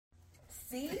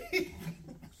See,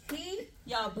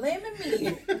 y'all blaming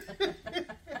me.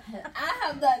 I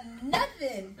have done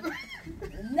nothing.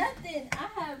 I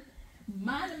have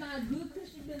minded my good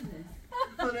Christian business.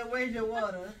 So then where's your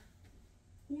water?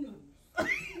 Who knows? Wait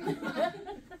a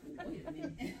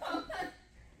minute. Y'all know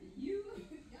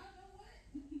what?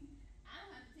 I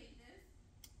don't have to take this.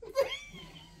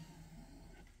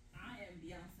 I am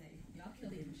Beyonce. Y'all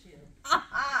kill it, Michelle.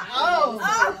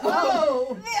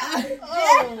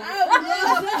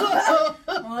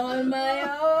 On my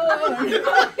own.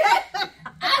 Okay.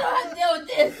 I don't have to deal with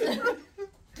this.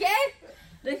 Okay?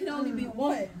 There can only be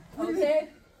one. Okay?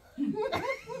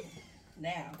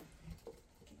 Now.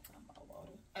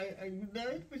 Are you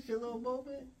done with your little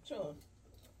moment? Sure.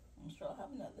 I'm sure I'll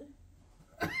have another.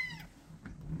 Let's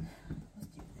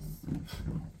do this.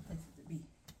 Places to be.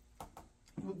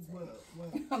 Well,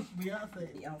 Beyonce.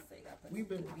 Got We've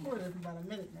been recording for about a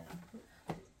minute now.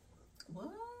 What?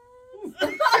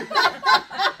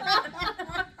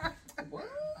 What?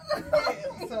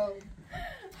 Yeah, so,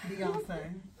 Beyonce.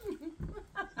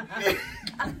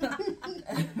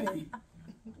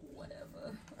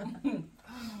 Whatever.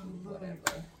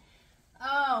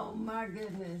 Oh my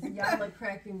goodness, y'all are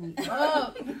cracking me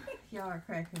up. Y'all are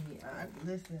cracking me up.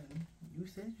 Listen, you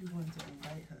said you wanted to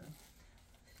invite her.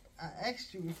 I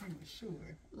asked you if you were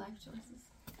sure. Life choices.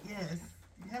 Yes,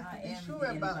 you have to I be am sure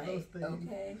the about invite, those things.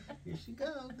 okay? Here she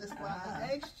goes. That's why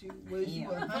I asked you. Was you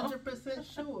Yeah.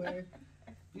 100% sure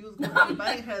you was going to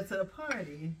invite her to the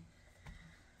party?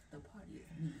 The party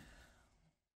is me.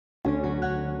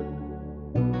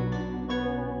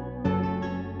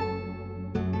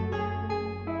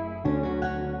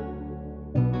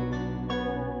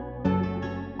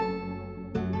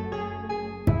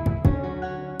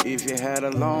 If you had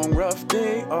a long, rough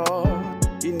day, or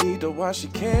you need to wash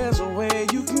your cares away,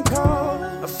 you can call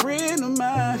a friend of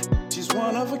mine. She's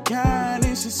one of a kind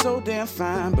and she's so damn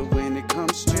fine. But when it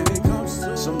comes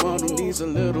to someone who needs a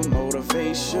little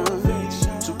motivation,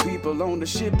 two people on the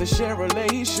ship that share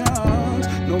relations.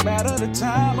 No matter the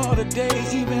time or the day,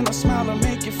 even a smile will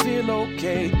make you feel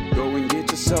okay. Go and get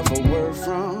yourself a word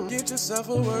from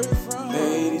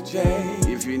Lady J.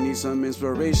 If you need some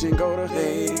inspiration, go to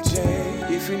Lady J.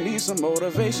 If you need some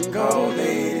motivation, go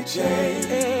Lady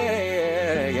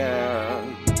J. Yeah.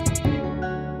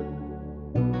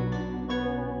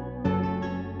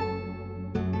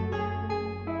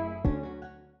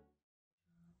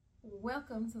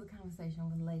 Welcome to the conversation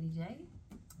with Lady J.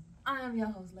 I am your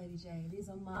host, Lady J. These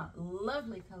are my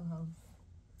lovely co-hosts.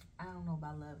 I don't know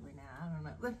about lovely now. I don't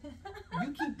know.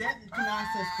 You keep that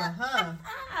nonsense for her.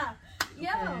 Yo,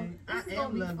 Okay. this is I gonna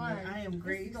am be lovely. fun. I am This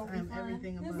grace. is gonna I be am fun.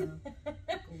 everything above. Go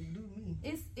do me.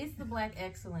 It's the black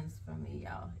excellence for me,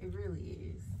 y'all. It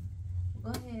really is. Go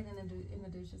ahead and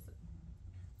introduce yourself.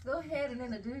 Go ahead and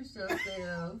introduce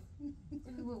yourself.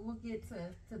 We'll get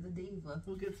to the diva.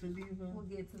 We'll get to the diva. We'll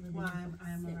get to the Well, diva.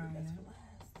 I am Save Mariah. the best for last.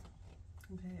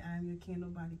 Okay, I am your candle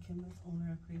body chemist,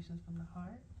 owner of Creations from the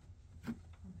Heart.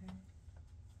 Okay,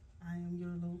 I am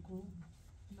your local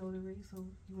notary, so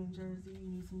if you in Jersey, you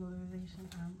need some notarization,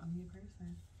 I'm your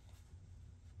person.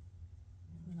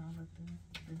 And I'll let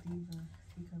the diva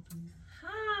speak up, please.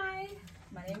 Hi,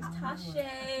 my name is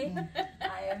Tasha.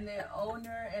 I am the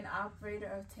owner and operator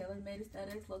of Tailor Made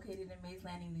Aesthetics, located in Mays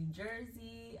Landing, New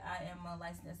Jersey. I am a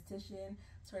licensed esthetician,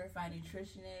 certified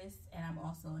nutritionist, and I'm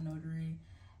also a notary.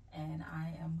 And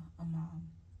I am a mom.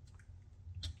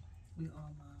 We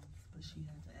all moms, but she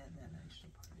had to add that extra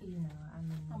part. You know, I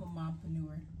mean, I'm a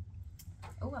mompreneur.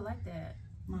 oh, I like that.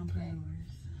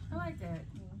 Mompreneurs. I like that.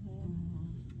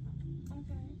 Mm-hmm.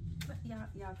 Okay. But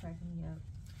y'all cracking me up.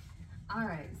 All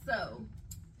right, so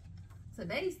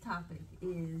today's topic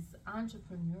is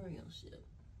entrepreneurship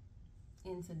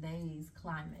in today's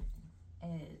climate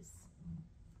as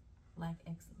black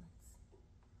excellence.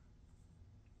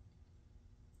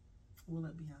 We'll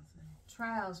let Beyonce.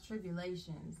 Trials,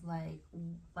 tribulations,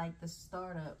 like the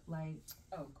startup, like,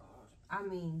 Oh gosh. I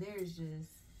mean, there's just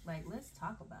like, let's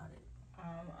talk about it.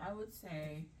 I would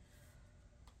say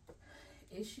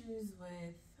issues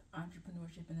with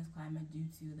entrepreneurship in this climate due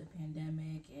to the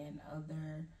pandemic and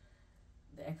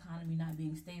the economy not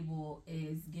being stable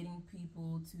is getting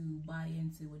people to buy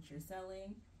into what you're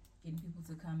selling, getting people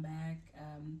to come back,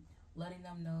 letting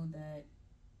them know that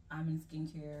I'm in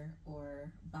skincare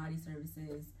or body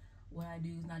services. What I do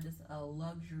is not just a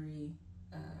luxury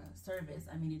service.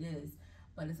 I mean, it is,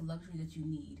 but it's a luxury that you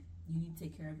need. You need to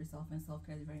take care of yourself, and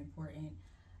self-care is very important.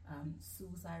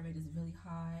 Suicide rate is really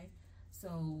high.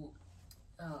 So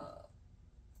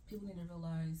people need to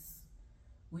realize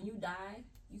when you die,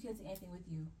 you can't take anything with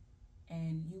you,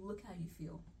 and you look how you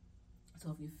feel. So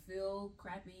if you feel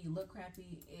crappy, you look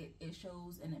crappy, it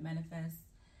shows and it manifests.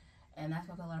 And that's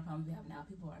what a lot of problems we have now.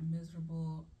 People are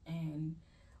miserable, and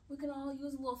we can all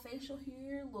use a little facial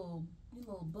here, a little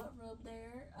butt rub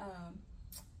there.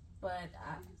 But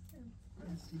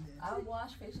I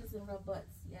wash faces and rub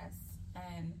butts, yes.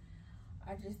 And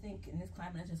I just think in this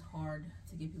climate, it's just hard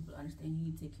to get people to understand you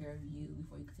need to take care of you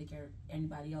before you can take care of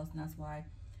anybody else. And that's why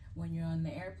when you're on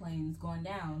the airplanes going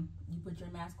down, you put your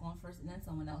mask on first and then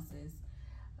someone else's.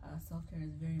 Self-care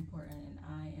is very important, and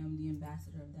I am the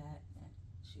ambassador of that.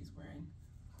 She's wearing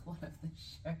one of the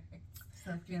shirts.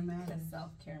 Self-care matters. Because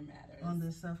self-care matters. On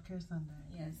this Self-Care Sunday.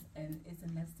 Yes, and it's a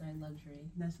necessary luxury.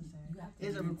 Necessary. You have to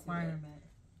it's a get into requirement.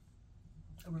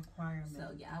 it. A requirement. So,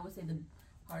 yeah, I would say the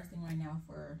hardest thing right now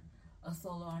for a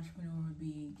solo entrepreneur would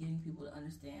be getting people to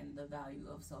understand the value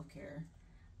of self-care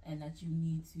and that you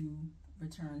need to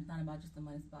return. It's not about just the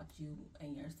money, it's about you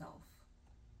and yourself.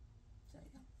 So,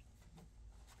 yeah.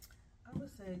 I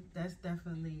would say that's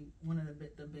definitely one of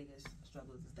the biggest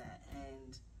struggles is that,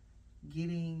 and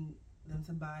getting them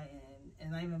to buy in,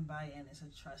 and not even buy in, it's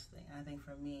a trust thing. And I think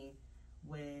for me,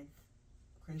 with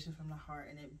Creation from the Heart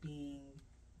and it being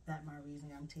that my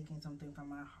reason, I'm taking something from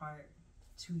my heart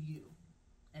to you,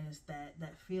 and it's that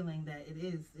feeling that it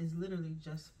is literally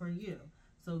just for you.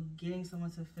 So getting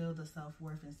someone to feel the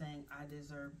self-worth and saying, I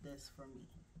deserve this for me.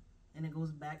 And it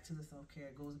goes back to the self-care.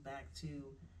 It goes back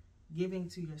to giving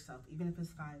to yourself, even if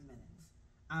it's 5 minutes.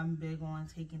 I'm big on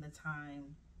taking the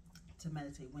time to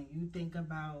meditate. When you think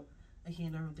about a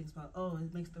candle, everyone thinks about, oh,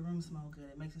 it makes the room smell good,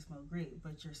 it makes it smell great,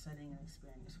 but you're setting an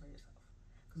experience for yourself.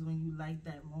 Because when you light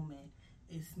that moment,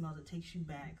 it smells, it takes you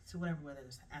back to whether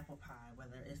it's apple pie,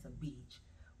 whether it's a beach,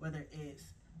 whether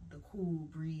it's the cool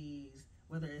breeze,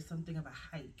 whether it's something of a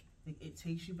hike. It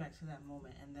takes you back to that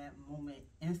moment, and that moment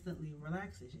instantly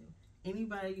relaxes you.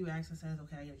 Anybody you ask that says,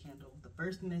 okay, I get a candle, the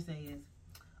first thing they say is,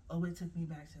 oh, it took me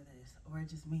back to this, or it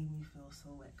just made me feel so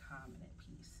calm and at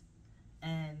peace.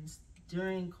 And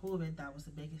during COVID, that was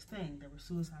the biggest thing. There were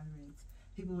suicide rates.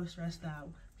 People were stressed out.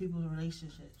 People's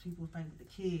relationships. People were fighting with the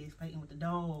kids, fighting with the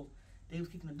dog. They was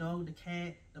kicking the dog, the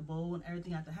cat, the bowl, and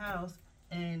everything out the house.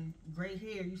 And gray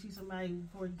hair. You see somebody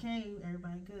before you came,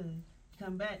 everybody good. You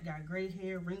come back, got gray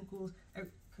hair, wrinkles,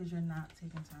 because you're not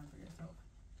taking time for yourself.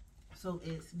 So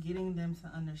it's getting them to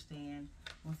understand,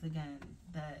 once again,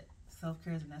 that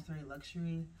self-care is a necessary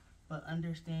luxury, but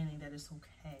understanding that it's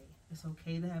okay. It's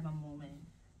okay to have a moment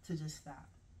to just stop.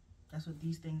 That's what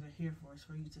these things are here for, is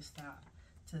for you to stop,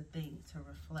 to think, to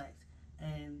reflect,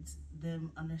 and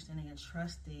them understanding and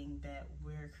trusting that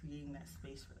we're creating that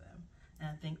space for them. And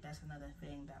I think that's another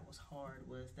thing that was hard,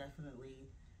 was definitely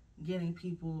getting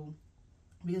people,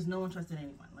 because no one trusted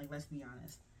anyone. Like, let's be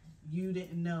honest. You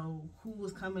didn't know who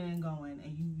was coming and going,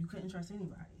 and you couldn't trust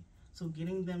anybody. So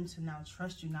getting them to now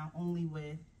trust you, not only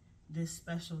with this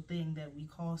special thing that we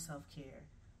call self-care,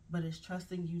 but it's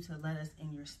trusting you to let us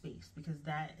in your space, because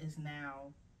that is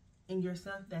now in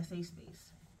yourself, that safe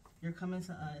space. You're coming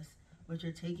to us, but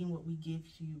you're taking what we give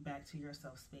to you back to your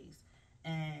self space,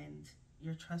 and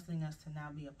you're trusting us to now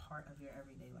be a part of your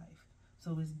everyday life.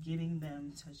 So it's getting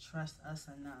them to trust us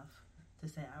enough to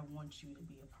say, I want you to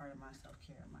be a part of my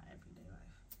self-care in my everyday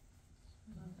life.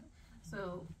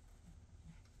 So,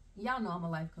 y'all know I'm a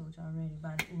life coach already,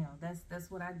 but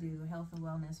that's what I do. Health and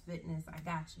wellness, fitness, I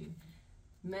got you.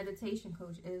 Meditation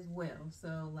coach as well.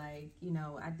 So I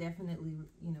definitely,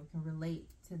 can relate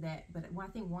to that. But I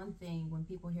think one thing, when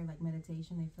people hear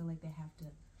meditation, they feel like they have to,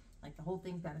 the whole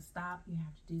thing's got to stop. You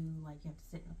have to do, you have to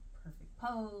sit in a perfect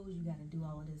pose. You got to do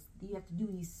all of this. You have to do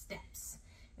these steps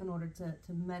in order to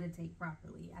meditate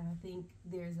properly. And I think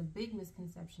there's a big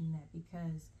misconception in that,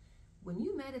 because when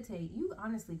you meditate, you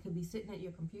honestly could be sitting at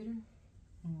your computer,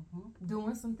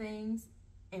 doing some things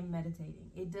and meditating.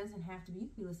 It doesn't have to be. You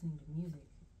could be listening to music,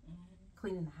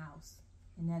 cleaning the house,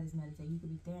 and that is meditating. You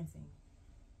could be dancing,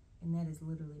 and that is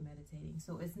literally meditating.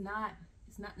 So it's not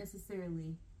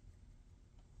necessarily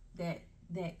that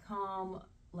calm,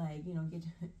 get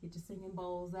your singing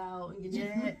bowls out and get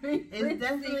your it's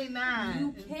definitely not.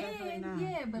 You it's can, not.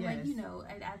 yeah, but yes.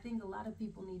 and I think a lot of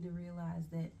people need to realize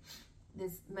that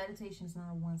this meditation is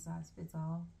not a one size fits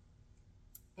all,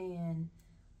 and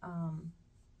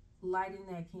lighting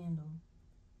that candle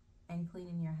and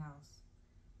cleaning your house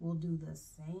will do the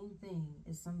same thing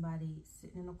as somebody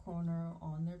sitting in a corner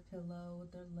on their pillow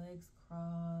with their legs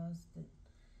crossed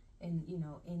and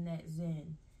in that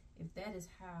zen. If that is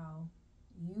how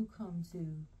you come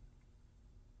to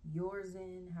your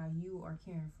zen, how you are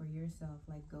caring for yourself,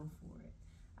 go for it.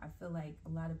 I feel like a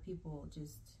lot of people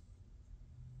just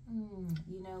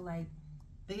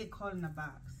they get caught in a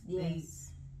box.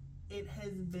 Yes. It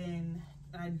has been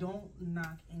I don't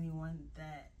knock anyone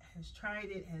that has tried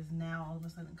it, has now all of a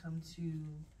sudden come to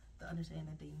the understanding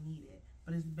that they need it.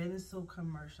 But it's been so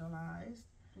commercialized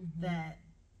that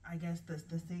I guess the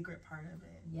sacred part of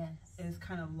it is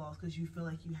kind of lost, because you feel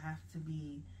like you have to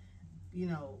be, you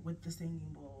know, with the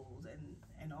singing bowls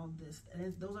and all this.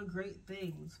 And those are great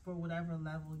things for whatever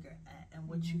level you're at and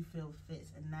what you feel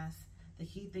fits. And that's the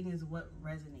key thing, is what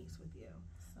resonates with you.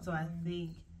 So I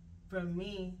think for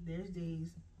me, there's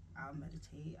days I'll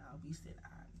meditate, I'll be sitting,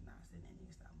 I'm not sitting any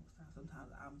style most times.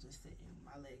 Sometimes I'm just sitting,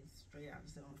 my legs straight out,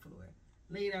 just sit on the floor,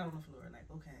 laid out on the floor, like,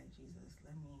 okay, Jesus,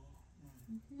 let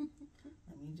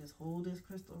me just hold this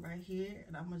crystal right here,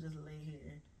 and I'm gonna just lay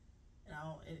here.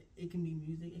 And it can be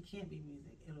music, it can't be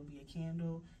music, it'll be a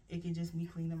candle, it can just me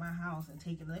cleaning my house and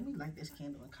let me light this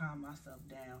candle and calm myself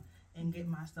down and get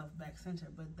myself back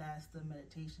centered. But that's the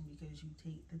meditation, because you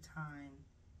take the time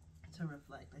to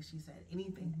reflect. Like she said,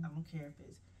 anything, I don't care if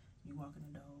it's you walking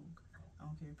a dog, I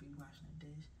don't care if you're washing a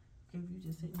dish, I don't care if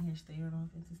you're just sitting here staring off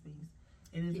into space.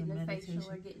 It is getting a meditation.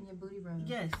 Facial or getting your booty rubbed.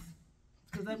 Yes,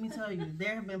 because let me tell you,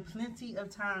 there have been plenty of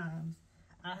times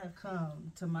I have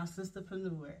come to my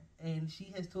sisterpreneur, and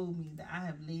she has told me that I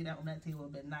have laid out on that table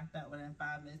and been knocked out within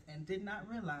 5 minutes, and did not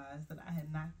realize that I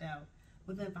had knocked out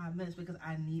within 5 minutes, because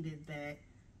I needed that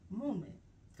moment.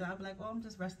 So I'll be like, oh, I'm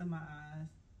just resting my eyes,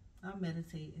 I'm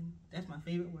meditating. That's my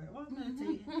favorite word. Oh, I'm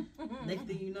meditating. Next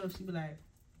thing you know, she be like,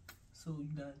 so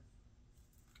you done.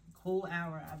 Whole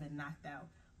hour I've been knocked out.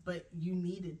 But you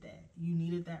needed that. You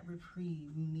needed that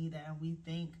reprieve. You need that. And we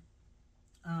think,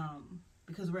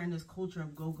 because we're in this culture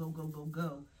of go, go, go, go,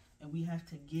 go, and we have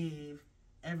to give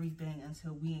everything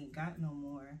until we ain't got no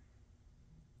more.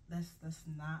 That's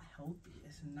not healthy.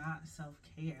 It's not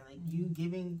self-care. Like, you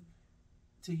giving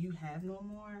till you have no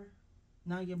more,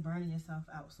 now you're burning yourself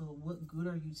out. So what good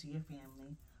are you to your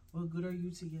family? What good are you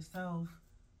to yourself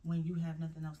when you have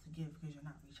nothing else to give because you're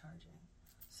not recharging?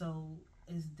 So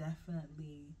it's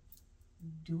definitely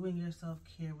doing your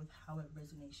self-care with how it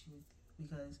resonates with you,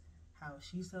 because how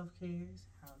she self-cares,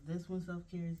 how this one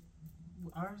self-cares,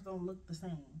 ours don't look the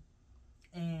same.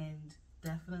 And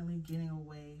definitely getting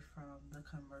away from the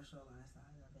commercialized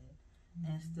side of it,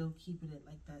 and still keeping it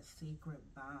like that sacred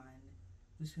bond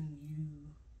between you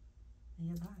and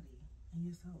your body and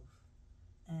yourself.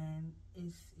 And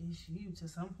it's you. To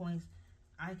some points,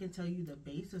 I can tell you the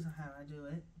basis of how I do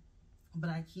it, but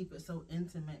I keep it so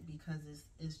intimate because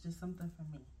it's just something for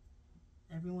me.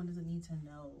 Everyone doesn't need to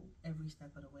know every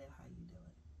step of the way of how you do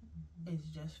it. It's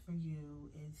just for you.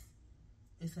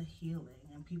 It's a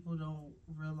healing, and people don't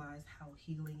realize how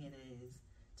healing it is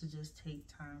to just take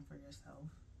time for yourself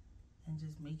and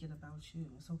just make it about you.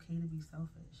 It's okay to be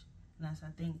selfish. And that's,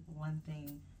 I think, one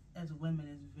thing as women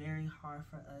is very hard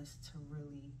for us to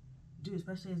really do,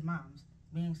 especially as moms.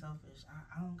 Being selfish.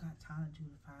 I don't got time to do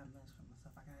the 5 minutes for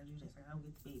myself. I gotta do this. I gotta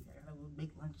go get the baby. I gotta go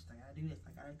make lunch. I gotta do this.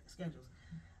 I gotta schedules.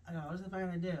 I got all this stuff I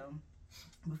gotta do.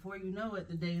 Before you know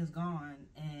it, the day is gone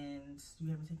and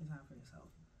you haven't taken time for yourself.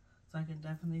 So I can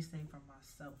definitely say for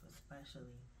myself,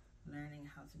 especially, learning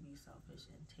how to be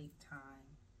selfish and take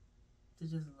time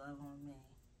to just love on me,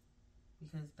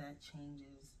 because that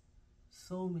changes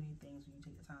so many things when you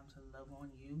take the time to love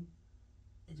on you.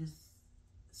 It just,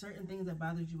 certain things that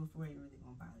bothered you before ain't really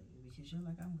gonna bother you, because you're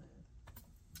like, I'm good.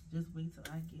 Just wait till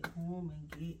I get home and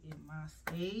get in my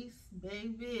space,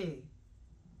 baby.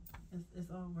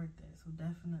 It's all worth it. So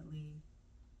definitely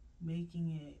making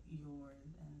it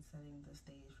yours and setting the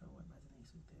stage for what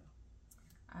resonates with you.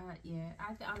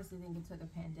 I honestly think it took a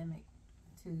pandemic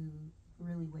to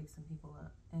really wake some people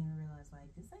up and realize,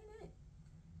 like, this ain't it.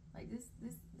 Like,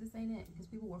 this ain't it, because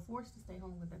people were forced to stay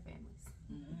home with their families.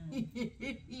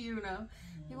 You know,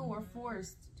 people were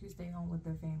forced to stay home with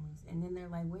their families, and then they're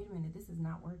like, wait a minute, this is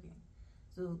not working.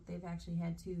 So they've actually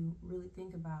had to really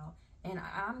think about, and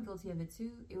I'm guilty of it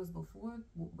too. It was before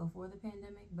the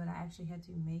pandemic, but I actually had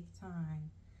to make time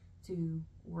to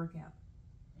work out.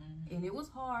 And it was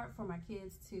hard for my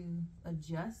kids to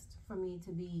adjust for me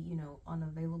to be, you know,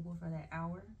 unavailable for that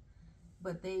hour.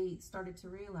 But they started to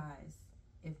realize,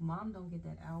 if mom don't get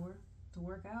that hour to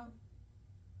work out,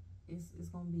 it's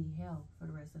going to be hell for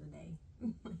the rest of the day.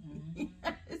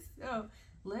 So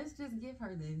let's just give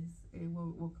her this, and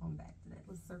we'll come back to that.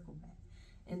 Let's circle back.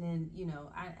 And then, you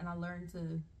know, I learned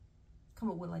to come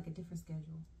up with like a different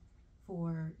schedule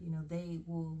for, you know, they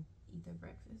will eat their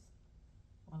breakfast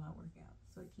while I work out.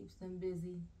 So it keeps them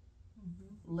busy,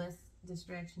 less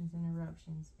distractions,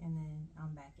 interruptions, and then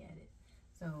I'm back at it.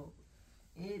 So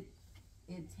it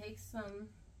takes some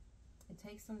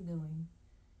doing,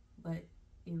 but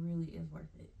it really is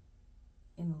worth it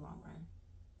in the long run.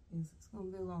 It's going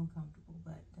to be a little uncomfortable,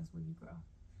 but that's where you grow.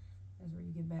 That's where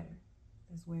you get better.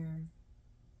 That's where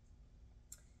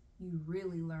you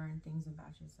really learn things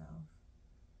about yourself.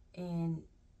 And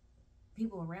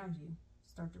people around you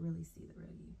start to really see the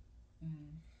real you.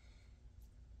 Mm.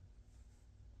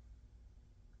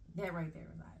 That right there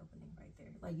was eye-opening right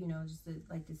there. Like, you know, just to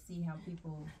see how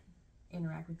people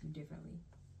interact with you differently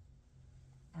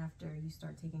after you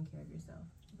start taking care of yourself.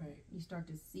 Right. You start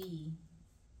to see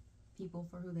people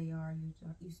for who they are.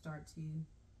 You start to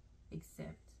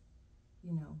accept,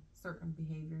 you know, certain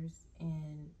behaviors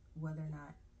and whether or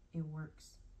not it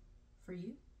works for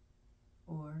you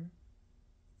or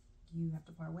you have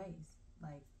to part ways.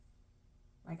 Like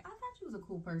I thought you was a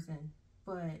cool person,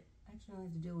 but I actually only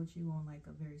have to deal with you on like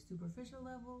a very superficial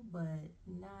level, but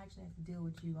now I actually have to deal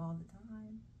with you all the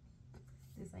time.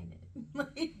 This ain't it.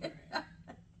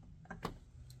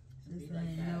 It's Like a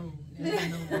no.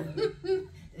 that.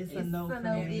 It's a no for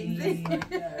me.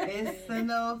 It's a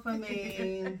no for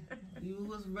me. You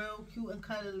was real cute and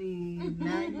cuddly.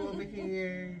 Now you over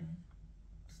here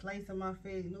slicing my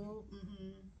face. No,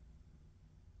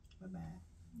 we're bad.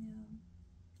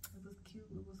 Yeah. It was cute.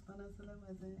 It was fun until it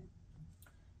wasn't.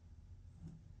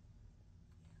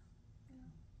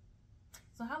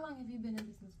 So how long have you been in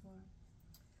business for?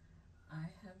 I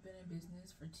have been in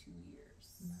business for 2 years.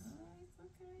 Nice.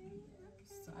 Okay.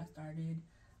 Yes. So I started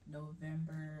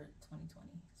November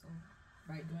 2020. So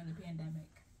right during the pandemic.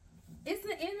 It's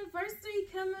the anniversary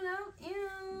coming up.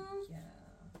 Yeah.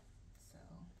 So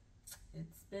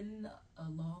it's been a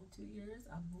long 2 years.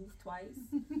 I've moved twice.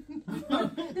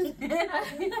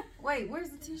 Wait, where's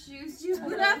the tissues?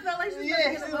 I felt like she was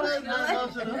Yeah, getting she was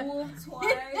emotional. emotional. Moved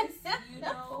twice, you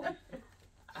know.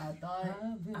 I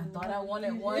thought I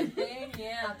wanted one thing.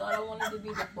 Yeah, I thought I wanted to be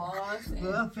the boss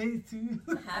Well, and face too.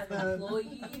 have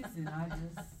employees, and I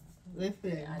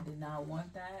Listen. did not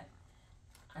want that.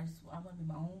 I want to be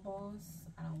my own boss.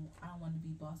 I don't want to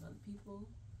be boss of other people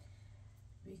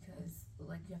because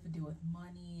like you have to deal with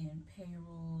money and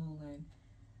payroll and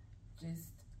just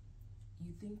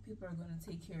you think people are going to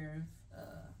take care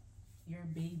of your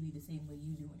baby the same way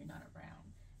you do when you're not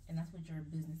around, and that's what your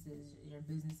business is. Your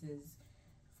business is,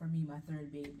 for me, my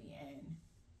third baby, and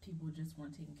people just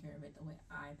weren't taking care of it the way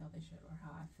I thought they should or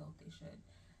how I felt they should.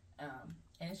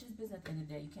 And it's just business at the end of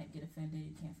the day. You can't get offended.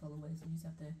 You can't feel away. So you just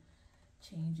have to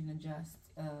change and adjust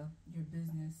your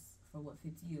business for what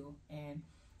fits you. And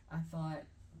I thought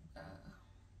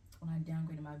when I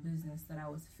downgraded my business that I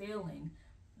was failing,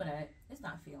 but it's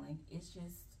not failing. It's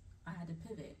just I had to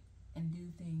pivot and do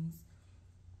things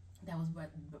that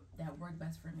worked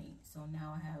best for me. So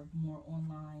now I have more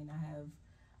online. I have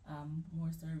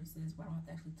more services where I don't have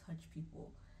to actually touch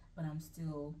people, but I'm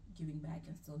still giving back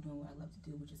and still doing what I love to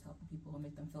do, which is helping people and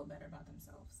make them feel better about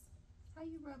themselves. How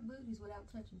you rub booties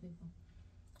without touching people?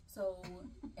 So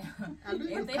I knew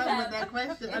you if was they coming have with that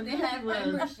question. I if knew they you have was.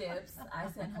 memberships, I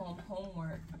send home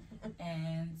homework,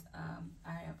 and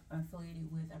I am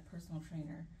affiliated with a personal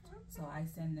trainer, so I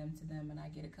send them to them and I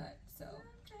get a cut.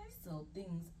 So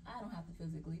things I don't have to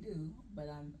physically do, but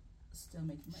I'm still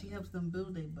making money. She helps them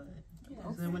build their butt.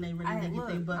 Yeah. So when they ready to get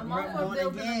their butt I'm worked all on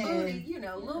for building a booty. again. You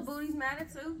know, little booties matter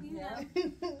too. You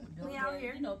know, we out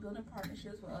here. You know, building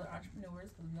partnerships with other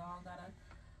entrepreneurs because we all gotta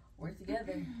work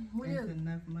together. We There's do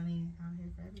enough money out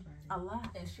here for everybody. a lot,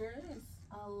 It sure is.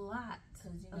 a lot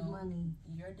Because, you of know, money.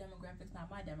 your demographic's not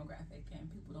my demographic,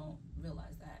 and people don't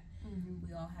realize that. Mm-hmm.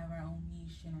 We all have our own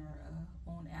niche and our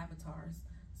own avatars.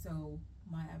 So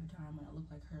my avatar might not look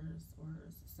like hers or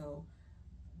hers. So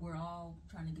we're all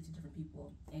trying to get to different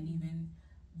people. And even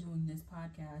doing this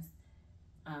podcast,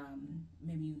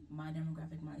 maybe my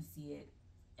demographic might see it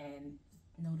and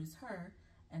notice her.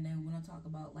 And then when I talk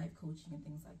about life coaching and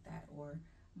things like that, or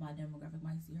my demographic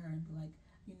might see her and be like,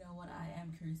 you know what, I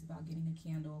am curious about getting a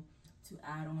candle to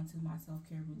add on to my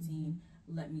self-care routine.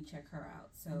 Let me check her out.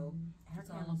 So Her it's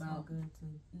all candles about smell good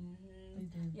too. They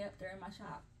do. Yep, they're in my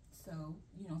shop. So,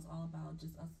 you know, it's all about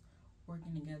just us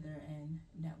working together and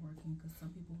networking because some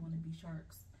people want to be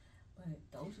sharks, but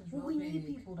the ocean's real We big. need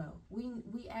people though.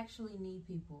 We actually need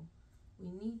people.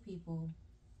 We need people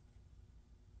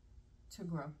to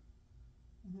grow.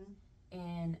 Mm-hmm.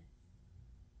 And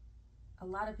a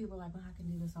lot of people are like, well, I can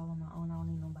do this all on my own. I don't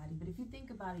need nobody. But if you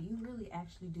think about it, you really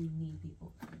actually do need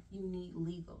people. You need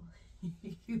legal.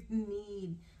 You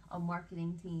need a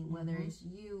marketing team, whether it's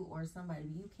you or somebody.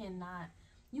 You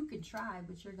could try,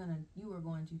 but you are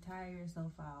going to tire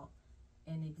yourself out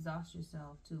and exhaust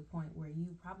yourself to a point where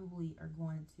you probably are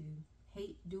going to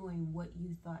hate doing what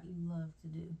you thought you loved to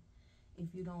do.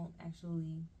 If you don't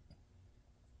actually,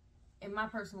 in my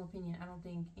personal opinion, I don't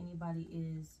think anybody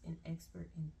is an expert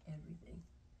in everything.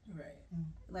 Right.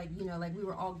 Like, you know, like we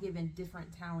were all given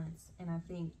different talents, and I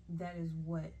think that is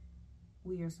what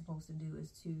we are supposed to do,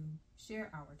 is to share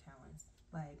our talents.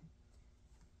 Like,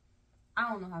 I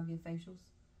don't know how to get facials.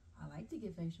 I like to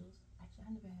get facials. Actually,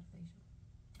 I never had a facial.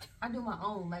 I do my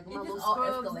own, like my little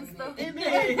scrubs and stuff.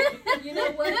 You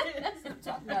know what? Let's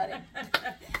talk about it.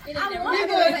 I want to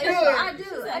get a facial. I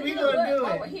do. We gonna do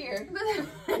Over it. here.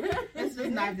 Let's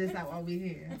just knock this out while we're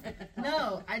here.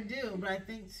 No, I do, but I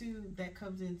think too that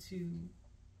comes into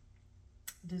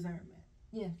discernment.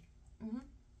 Yeah. Mm-hmm.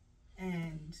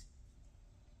 And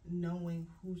knowing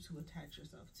who to attach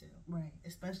yourself to. Right.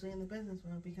 Especially in the business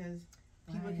world, because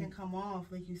people Right. can come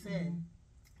off, like you said,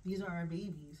 these are our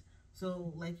babies.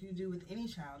 So like you do with any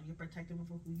child, you're protective of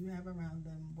who you have around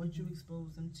them, what you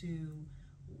expose them to,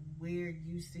 where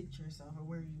you sit yourself or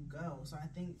where you go. So I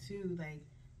think too, like,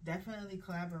 definitely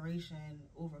collaboration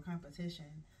over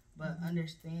competition, but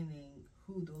understanding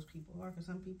who those people are, because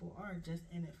some people are just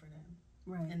in it for them.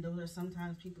 Right. And those are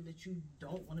sometimes people that you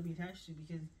don't want to be attached to,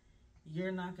 because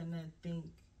you're not going to think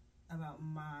about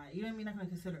you know what I mean? You're not going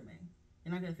to consider me.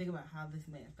 You're not going to think about how this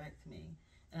may affect me.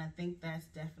 And I think that's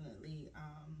definitely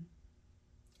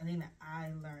a thing that I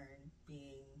learned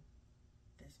being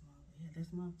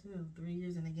this month too, 3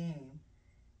 years in the game.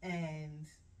 And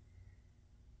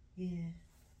yeah.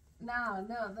 No. I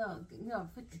lit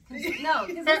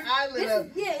up.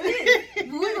 Yeah, it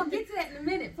is. We're going to get to that in a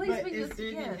minute. Please But speak it's us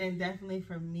really, together. and definitely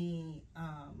for me,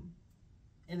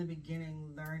 in the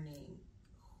beginning, learning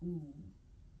who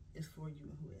is for you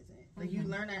and who isn't. Like, you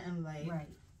learn that in life, Right.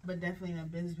 but definitely in a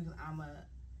business, because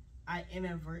I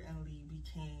inadvertently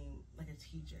became like a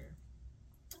teacher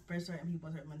for certain people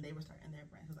when they were starting their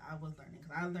brand, because I was learning.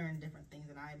 Because I learned different things,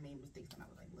 and I made mistakes, and I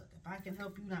was like, look, if I can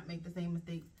help you not make the same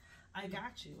mistakes, I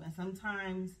got you. And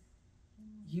sometimes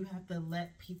you have to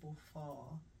let people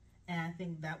fall. And I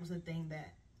think that was the thing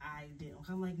that I did.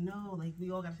 I'm like, no, like,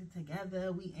 we all got to sit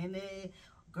together. We in it.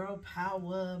 Girl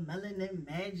power, melanin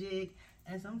magic.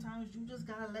 And sometimes you just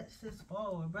got to let sis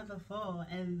fall or brother fall.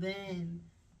 And then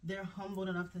they're humbled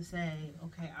enough to say,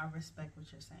 okay, I respect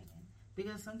what you're saying.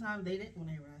 Because sometimes they didn't want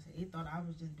to hear what I said. They thought I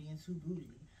was just being too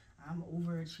bougie. I'm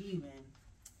overachieving.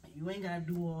 You ain't got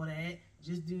to do all that.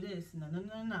 Just do this. No.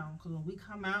 Because when we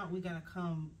come out, we got to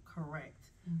come correct.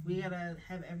 We got to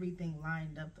have everything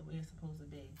lined up the way it's supposed to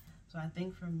be. So I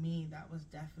think for me, that was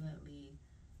definitely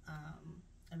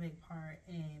a big part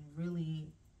in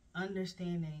really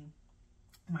understanding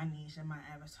my niche and my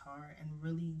avatar, and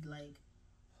really like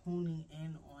honing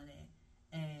in on it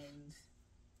and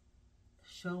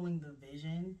showing the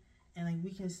vision. And like,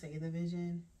 we can say the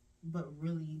vision, but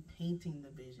really painting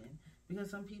the vision,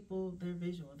 because some people, they're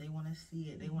visual, they want to see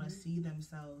it, they want to see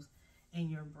themselves in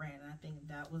your brand. And I think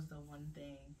that was the one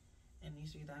thing in these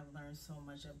streets that I've learned so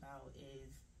much about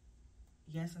is,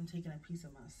 yes, I'm taking a piece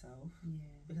of myself,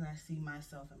 because I see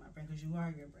myself in my brand, because you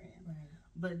are your brand, Right.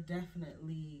 but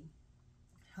definitely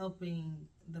helping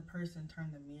the person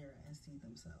turn the mirror and see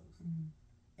themselves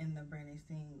in the branding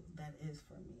thing that is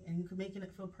for me, and making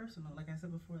it feel personal. Like I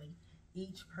said before, like,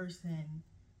 each person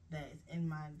that is in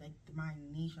my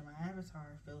niche or my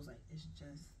avatar feels like it's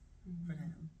just for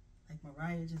them. Like,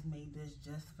 Mariah just made this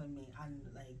just for me.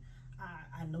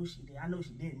 I know she did. I know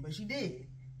she didn't, but she did.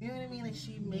 You know what I mean? Like,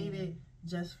 she made it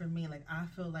just for me. Like, I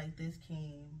feel like this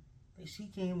came, like, she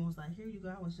came and was like, here you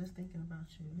go, I was just thinking about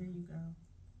you, here you go.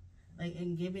 Like,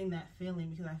 and giving that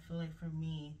feeling, because I feel like for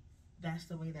me, that's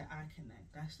the way that I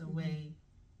connect. That's the way,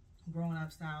 growing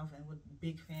up South and with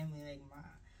big family, like,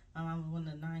 my mom was one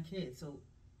of 9 kids, so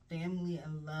family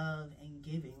and love and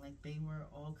giving, like, they were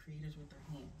all creators with their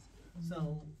hands.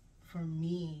 So for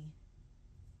me,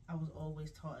 I was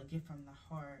always taught a gift from the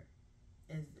heart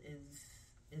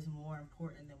is more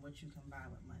important than what you can buy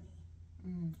with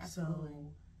money.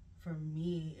 So for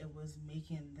me, it was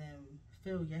making them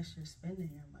feel, yes, you're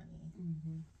spending your money,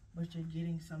 but you're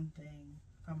getting something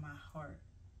from my heart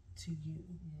to you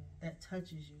that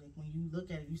touches you. Like, when you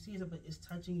look at it, you see it, but it's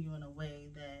touching you in a way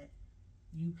that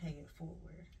you pay it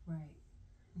forward. Right.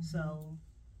 So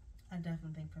I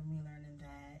definitely think for me, learning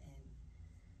that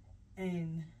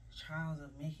and trials of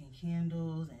making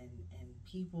candles and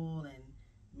people and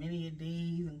many a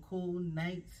days and cold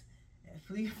nights at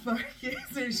flea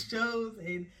markets and shows,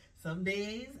 and some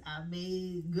days I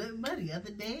made good money,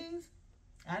 other days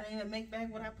I didn't even make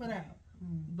back what I put out.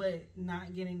 But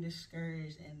not getting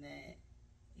discouraged in that,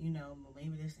 you know,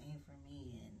 maybe this ain't for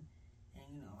me,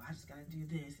 and you know, I just gotta do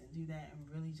this and do that, and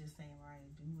really just saying,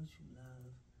 right, do what you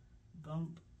love,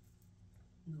 bump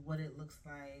what it looks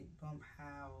like, bump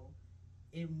how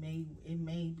it may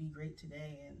be great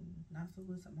today and not so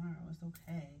good tomorrow. It's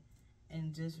okay.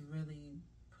 And just really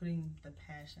putting the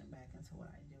passion back into what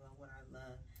I do and what I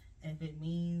love. And if it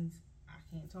means I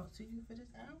can't talk to you for this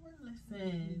hour,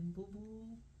 listen, boo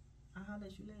boo, I'll holler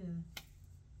at you later.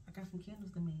 I got some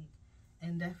candles to make.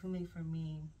 And definitely for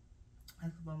me, a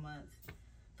couple of months,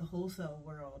 the wholesale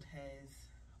world has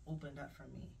opened up for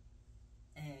me.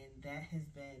 And that has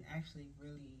been actually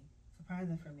really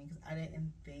surprising for me because I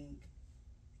didn't think,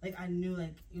 like I knew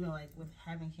like, you know, like with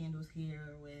having candles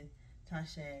here with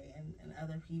Tasha and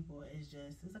other people, it's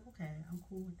like, okay, I'm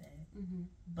cool with that. Mm-hmm.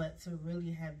 But to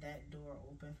really have that door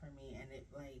open for me, and it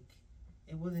like,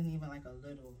 it wasn't even like a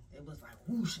little, it was like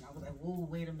whoosh, and I was like, whoa,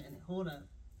 wait a minute, hold up.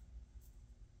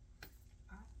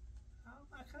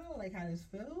 I kind of like how this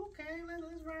feels. Okay,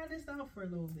 let's ride this out for a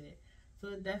little bit. So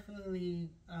it definitely,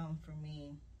 for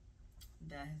me,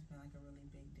 that has been like a really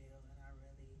big deal, and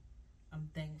I'm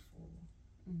thankful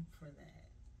for that.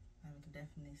 I would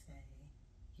definitely say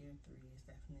year 3 is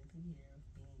definitely the year of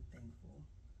being thankful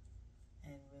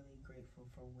and really grateful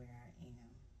for where I am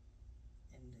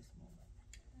in this moment.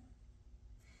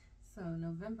 So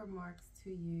November marks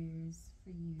 2 years for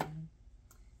you.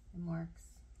 It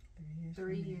marks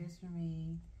 3 years for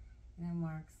me. And it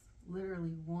marks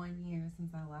literally 1 year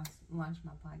since I launched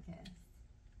my podcast.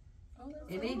 Oh, that's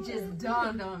And so it good. just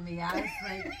dawned on me. I was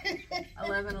like,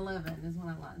 11/11 is when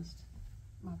I launched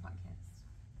my podcast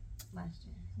last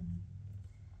year. Mm-hmm.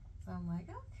 So I'm like,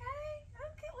 okay,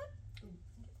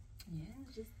 Yeah,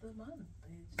 it's just the month.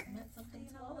 It just meant something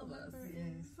to all of us.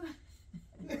 Yes.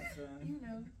 You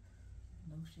know,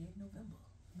 no shade November.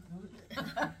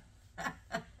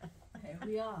 Here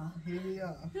we are. Here we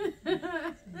are.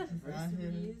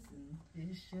 Anniversaries and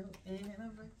It's your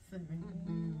anniversary. I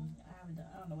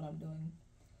don't know what I'm doing.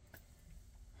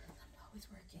 I'm always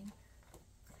working.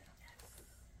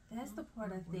 That's the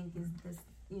part I think is this,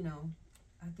 you know,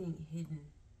 I think hidden.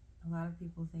 A lot of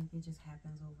people think it just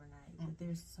happens overnight, but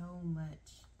there's so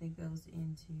much that goes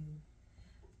into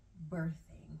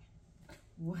birthing.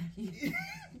 What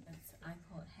I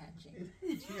call it hatching.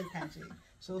 She is hatching.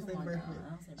 She'll say Come on birthday. now, I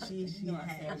don't say She birthday. You know I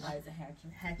say hatched. everybody's a hatcher.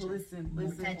 Hatching.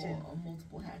 Listen. Hatching. A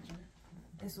multiple hatcher.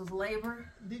 This was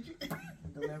labor. Did you?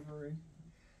 Delivery.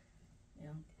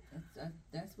 Yeah,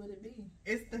 that's what it be.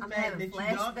 It's the I'm fact that having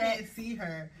y'all flashbacks. can't see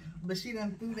her, but she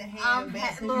done threw the I'm hand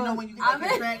back. So look, you know when you get I'm that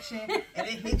contraction and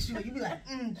it hits you, and you be like,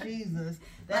 Jesus.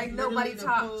 That's Like nobody literally the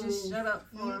talk, pose. just shut up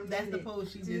for a That's the minute.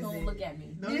 pose she Just did. Don't look at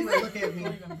me. Don't even look at me.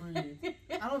 Don't even breathe.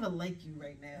 I don't even like you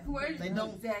right now. Where Like,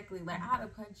 don't. exactly? Like I'd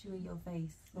have punched you in your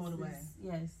face. All the This way. is-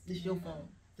 Yes. This your fault.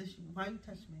 Why you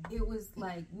touch me? It was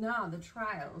like the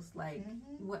trials. Like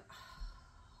Mhm. what?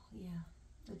 Yeah,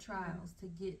 the trials to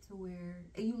get to where,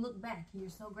 and you look back and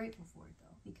you're so grateful for it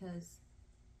though, because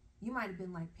you might have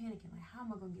been like panicking, like how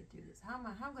am I gonna get through this? How am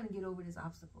I gonna get over this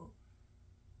obstacle?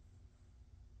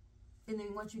 And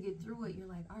then once you get through it, you're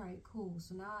like, all right, cool.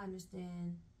 So now I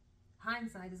understand.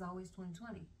 Hindsight is always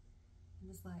 20/20, and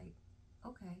it's like,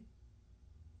 okay,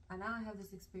 and now I have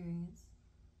this experience.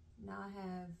 Now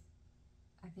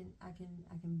I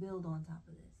can build on top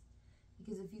of this.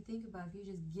 Because if you think about, if you're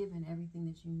just given everything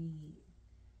that you need,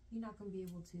 you're not going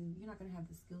to have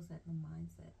the skill set and the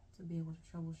mindset to be able to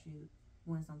troubleshoot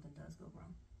when something does go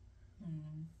wrong.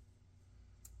 Mm.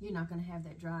 You're not going to have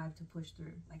that drive to push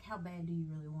through. Like, how bad do you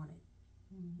really want it?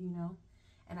 You know?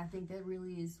 And I think that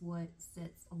really is what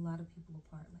sets a lot of people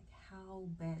apart. Like, how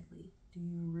badly do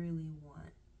you really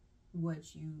want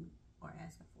what you are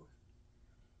asking for?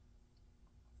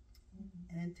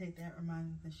 And then take that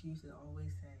reminder that she used to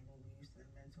always say when we used to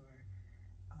mentor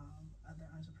other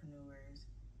entrepreneurs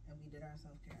and we did our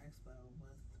self-care expo,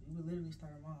 was we would literally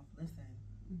start them off, listen,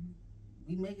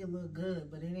 we make it look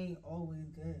good, but it ain't always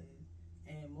good.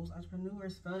 And most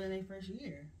entrepreneurs fail in their first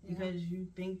year because you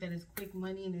think that it's quick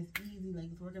money and it's easy, like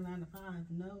it's working 9 to 5.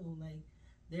 No, like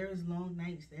there's long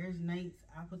nights. There's nights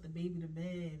I put the baby to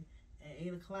bed at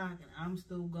 8 o'clock and I'm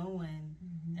still going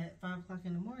at 5 o'clock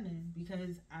in the morning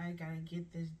because I gotta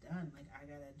get this done. Like I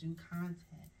gotta do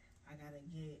content. I gotta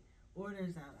get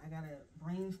orders out. I gotta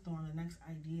brainstorm the next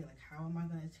idea. Like how am I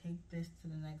gonna take this to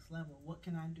the next level? What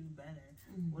can I do better?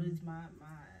 What does my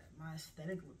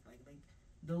aesthetic look like? Like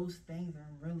those things are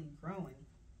really growing.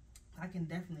 I can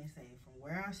definitely say from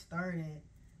where I started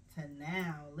to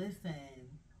now,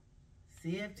 listen,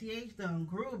 CFTH done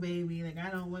grew, baby. Like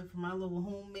I done went from my little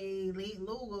homemade late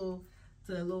logo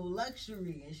to a little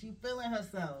luxury, and she feeling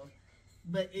herself.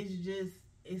 But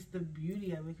it's the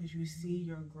beauty of it because you see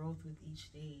your growth with each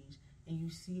stage, and you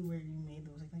see where you made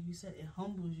those. Like you said, it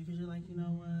humbles you because you're like, you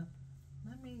know what?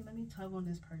 Let me tug on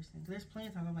this person. Because there's plenty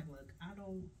of times I'm like, look, I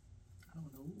don't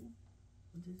know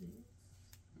what this is,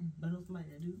 but I know somebody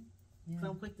that do. So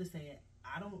I'm quick to say it.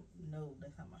 I don't know.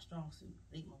 That's not my strong suit.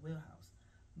 It ain't my wheelhouse.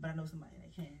 But I know somebody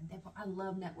that can. I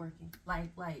love networking.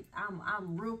 Like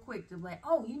I'm real quick to be like,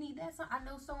 oh, you need that? So I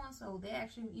know so and so. They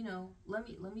actually, let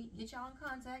me get y'all in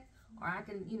contact, or I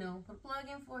can, put a plug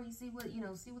in for you. See what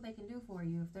they can do for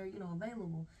you if they're,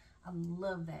 available. I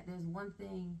love that. There's one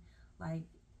thing, like,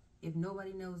 if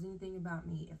nobody knows anything about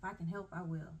me, if I can help, I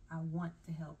will. I want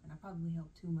to help, and I probably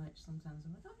help too much sometimes.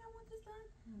 I'm like, oh, I want this done.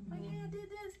 Like, yeah, I did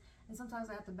this, and sometimes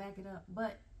I have to back it up.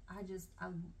 But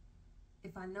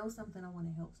if I know something, I want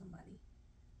to help somebody.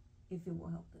 If it will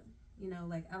help them,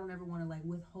 like I don't ever want to like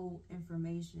withhold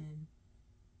information,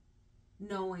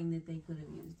 knowing that they could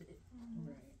have used it.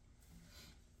 Right.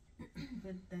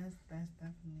 But that's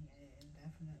definitely it. And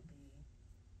definitely,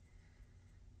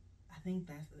 I think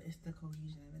it's the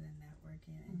cohesion of it and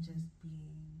networking and just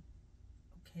being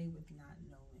okay with not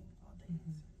knowing all the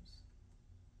answers,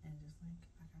 and just like,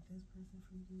 I got this person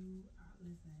for you.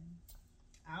 Listen,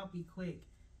 I'll be quick.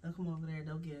 They'll come over there,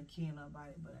 they'll get a key and about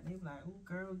it, but they be like, oh,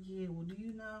 girl, yeah, well, do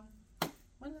you know?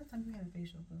 When last time you had a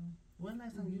facial, boo? When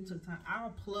last time you took time? I'll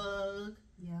plug,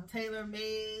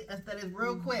 tailor-made, aesthetics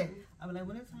real quick. I'll be like,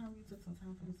 when the time you took some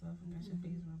time for yourself and got your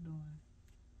face rubbed on?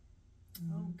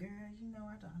 Oh, girl,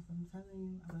 I'm telling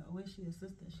you. I'm like, oh, is she a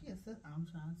sister? She a sister. I'm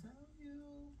trying to tell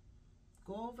you.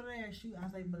 Go over there, shoot. I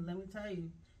was like, but let me tell you,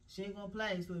 she ain't gonna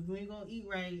play, so if you ain't gonna eat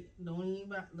right, don't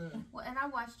even look. Well, and I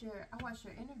watched your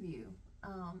interview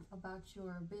about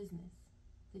your business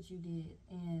that you did,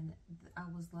 and I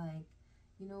was like,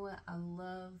 you know what, I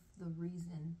love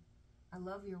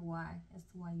your why as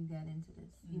to why you got into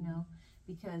this,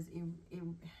 because it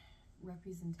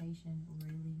representation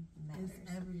really matters.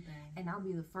 It's everything. And I'll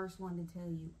be the first one to tell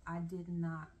you, I did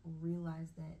not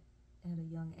realize that at a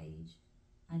young age.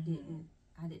 I didn't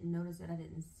notice it, I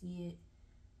didn't see it,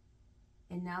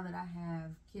 and now that I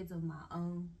have kids of my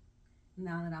own,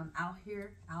 now that I'm out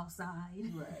here,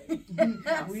 outside.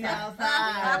 Right. We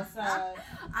outside.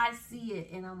 I see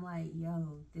it, and I'm like,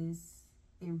 yo, it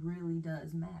really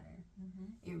does matter.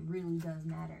 It really does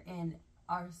matter. And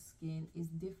our skin is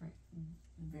different.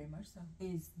 Very much so.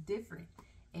 It's different.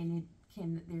 And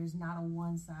there's not a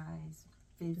one size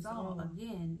fits all.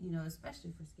 Again,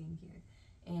 especially for skincare.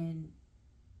 And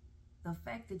the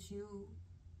fact that you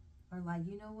are like,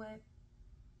 you know what?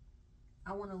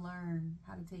 I want to learn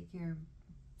how to take care of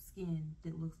skin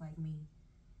that looks like me,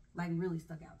 like, really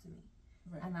stuck out to me.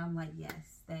 Right. And I'm like,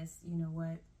 yes, that's, you know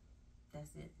what?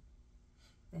 That's it.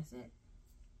 That's it.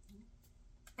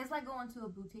 It's like going to a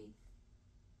boutique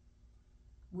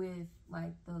with,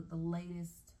 like, the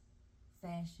latest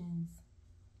fashions,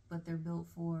 but they're built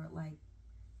for, like,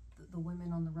 the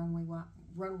women on the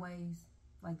runways,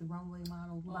 like the runway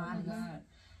model bodies. Oh my God.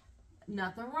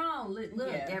 Nothing wrong.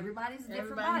 Look, everybody's a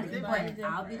different body. But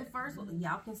I'll be the first one.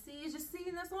 Y'all can see, it's just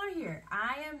seeing this on here.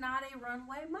 I am not a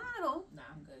runway model. Nah,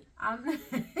 I'm good.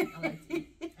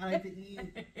 I like to eat,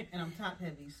 and I'm top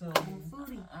heavy, so I'm a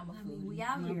foodie. I'm a foodie. We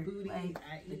out here. Like,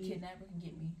 the kidnapper can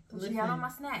get me. What you got on my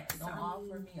snacks? Don't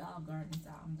offer me all gardens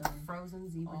out. I'm done. Frozen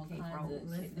zebra all cake rolls.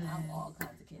 rolls. All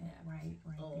kinds of kidnappers. Right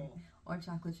there. Or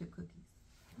chocolate chip cookies.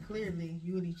 Clearly,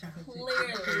 you would eat chocolate chip.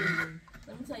 Clearly.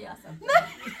 Let me tell y'all something.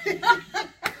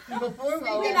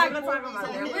 We're not going to talk about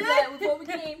that. Before we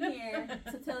came here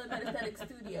to Telemed Aesthetic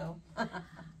Studio,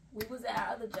 we was at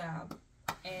our other job,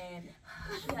 and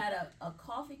she had a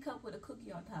coffee cup with a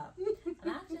cookie on top.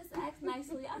 And I just asked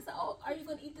nicely, I said, oh, are you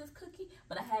going to eat this cookie?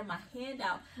 But I had my hand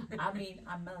out. I mean,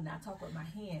 I'm Melanie, I talk with my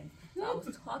hand. So I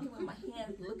was talking with my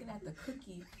hand, looking at the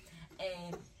cookie,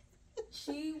 and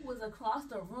she was across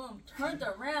the room, turned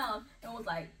around, and was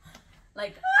like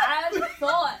I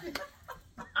thought,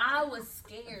 I was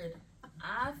scared.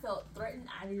 I felt threatened.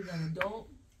 I needed an adult.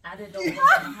 I didn't know what was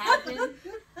going to happen.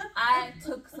 I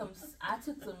took some,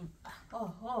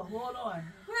 oh, hold on.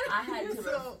 I had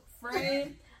to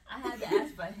refrain. I had to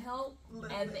ask for help.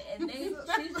 And then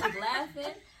she was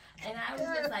laughing. And I was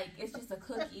just like, it's just a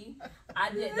cookie.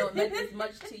 I didn't know it meant this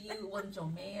much to you. It wasn't your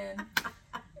man.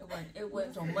 It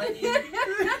wasn't your money.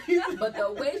 But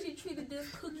the way she treated this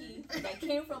cookie that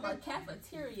came from a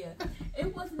cafeteria,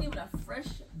 it wasn't even a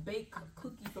fresh baked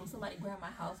cookie from somebody's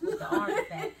grandma's house with the orange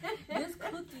fat. This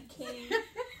cookie came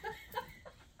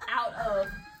out of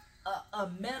a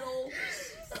metal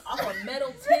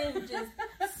tin, just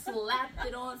slapped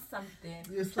it on something.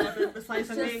 You slap it with a slice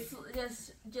of meat?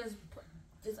 Just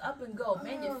up and go,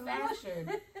 manufactured.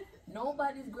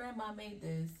 Nobody's grandma made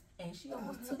this, and she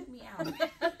almost took me out.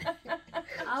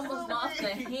 I almost lost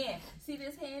a hand. See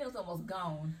this hand? It was almost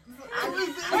gone.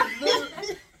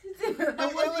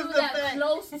 I wasn't even that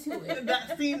close to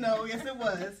it. See, no, yes it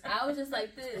was. I was just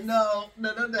like this. No.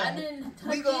 I didn't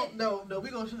touch it. No, we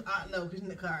gonna no, cause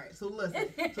all right. So listen,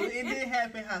 so it didn't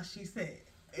happen how she said.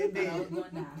 It did. I was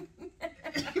going down.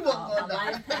 He wasn't going My down.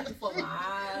 life passed before my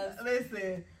eyes.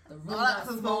 Listen. The room got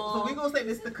small. So we gonna say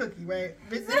this the cookie, right?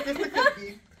 This the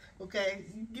cookie. Okay,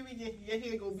 you give me your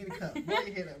hand gonna be the cup. Roll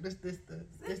your head up. This the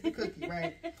cookie,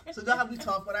 right? So that's how we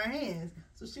talk with our hands.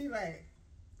 So she like,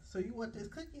 so you want this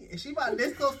cookie? And she about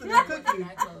this close to the cookie.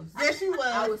 There she was.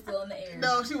 I was still in the air.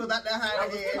 No, she was not that high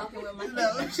in the air. Talking with my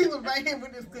No, she was right here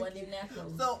with this cookie. Wasn't even that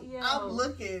close. So I'm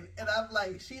looking and I'm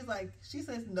like, she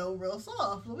says no, real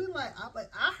soft. So I'm like,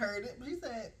 I heard it, but she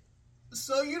said,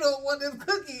 so you don't want this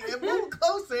cookie? And move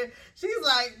closer. She's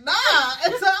like, nah.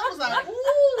 And so I was like,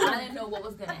 ooh. I didn't know what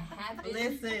was gonna happen.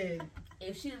 Listen,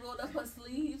 if she rolled up her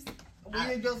sleeves, we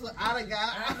didn't go so out of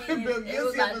God. I mean, it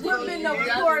was like WWE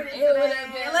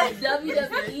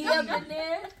up in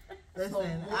there.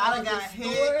 Listen, I'd have got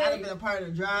hit. I'd have been a part of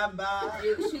the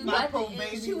drive-by. My poor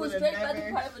baby she was would have straight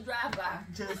never. part of a drive-by.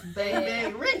 Just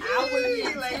bang, Ricky. I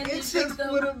was like it just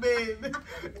would have been.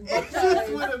 It just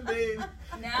would have been.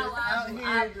 Now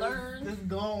I've learned. Just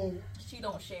gone. She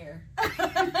don't share.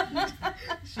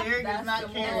 Sharing is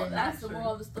not caring. That's the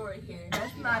moral of the story here.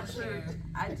 That's not true.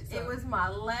 It was my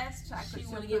last chocolate. She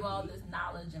want to give all this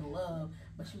knowledge and love,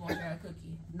 but she won't share a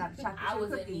cookie. Not chocolate. I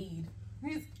was cookie. in need.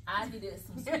 I needed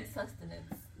some sweet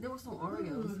sustenance. There was some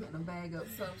Oreos in a bag of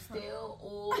some stale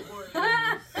old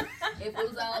Oreos. If it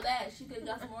was all that, she could have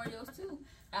got some Oreos too.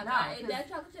 After I ate that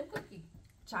chocolate chip cookie.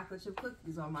 Chocolate chip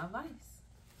cookies are my vice.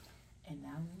 And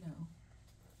now we know.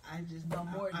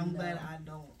 I'm glad I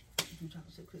don't do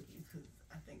chocolate chip cookies because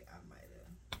I think I might have.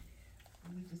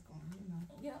 We just going,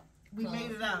 Yeah. We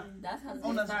made it out. That's how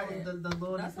on the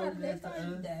Lord is so good to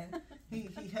us. He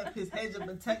kept his hedge of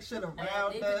protection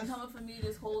around they've us. Been coming for me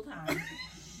this whole time.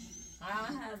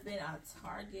 I have been a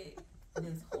target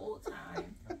this whole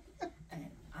time,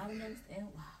 and I don't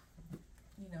understand why.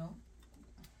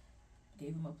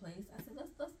 Gave him a place. I said,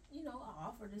 let's I'll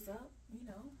offer this up.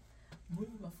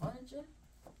 Move my furniture.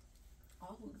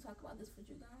 All we can talk about this for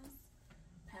you guys.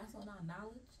 Pass on our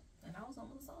knowledge, and I was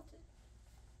almost assaulted,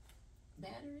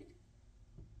 battery.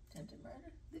 Attempted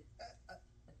murder?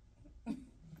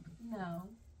 No.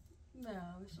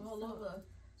 It's all over.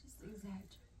 Just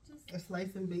exaggerate. A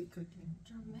slice and bake cookie.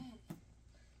 Dramatic.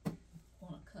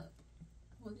 On a cup.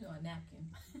 Well, a napkin.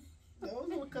 That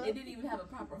was on a cup. It didn't even have a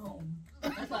proper home.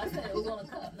 That's why I said it was on a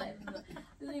cup. Like, it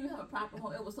didn't even have a proper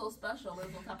home. It was so special. It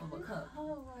was on top of a cup.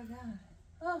 Oh my god.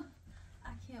 Oh,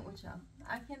 I can't with y'all.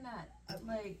 I cannot.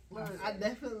 Look. I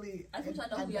definitely. I just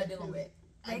want to know who y'all dealing with.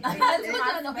 It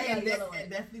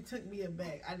definitely took me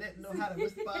aback. I didn't know how to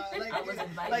respond.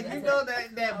 Like you know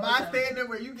that bystander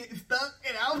where you get stuck,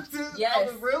 and I was just I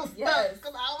was real stuck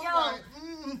because I was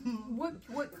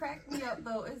What cracked me up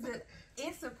though is that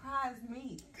it surprised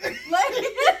me.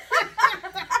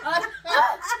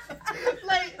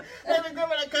 Like the girl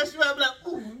when I cuss you out, I'm like,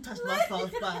 ooh, you touched my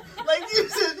soft spot. Like you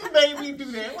made me do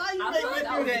that. Why you made me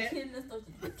do that?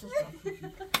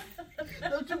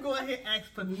 Don't you go ahead and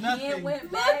ask for nothing. It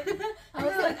went back. I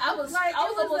was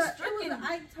almost stricken. It was an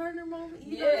Ike Turner moment.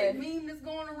 You know that meme that's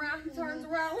going around. He turns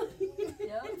around.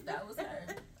 Yep, that was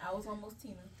her. I was almost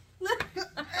Tina.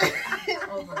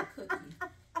 Over a cookie.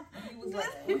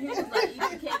 When he was like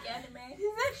eating cake anime,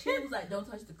 she was like, don't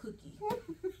touch the cookie.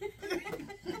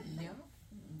 Yeah,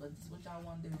 but this is what y'all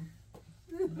want to do.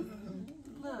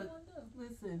 Look,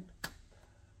 listen.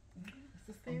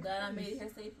 I'm glad I made it here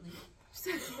safely.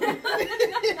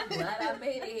 Glad I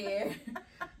made it here.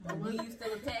 My weave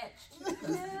still attached.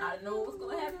 Because I didn't know what was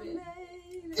going to happen.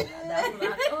 That's what I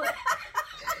thought.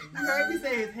 You heard me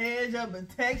say his hedge of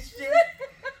protection.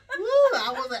 Woo,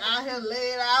 I wasn't out here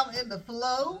laying out in the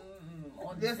flow.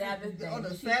 On the Sabbath day. On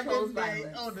the Sabbath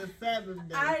day. On the Sabbath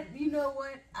day. You know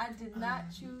what? I did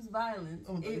not choose violence.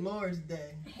 On the Lord's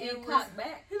day. It cocked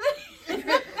back.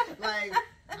 Like,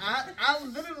 I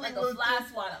literally like a fly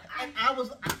swatter. I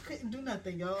couldn't do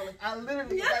nothing, y'all. Like, I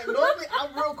literally, like, normally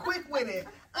I'm real quick with it.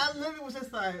 I literally was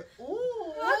just like,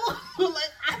 ooh.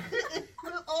 Like, I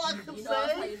couldn't, all I could say.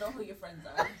 That's how you know who your friends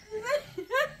are.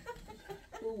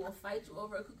 Who will fight you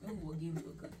over a cookie, who will give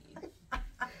you a cookie.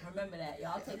 Remember that.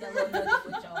 Y'all take that little nugget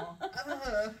with y'all.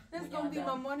 That's going to be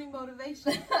my morning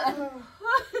motivation.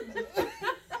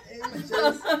 It was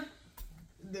just,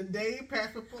 the day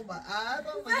passed before my eyes. I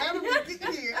was like, how did we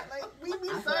get here? Like, we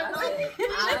started off. I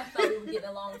thought we were getting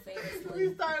along famously.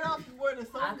 We started off more than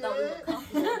so I thought we were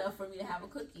comfortable enough for me to have a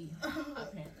cookie.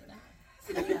 Apparently not.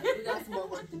 We got some more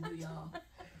work to do, y'all.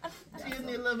 She just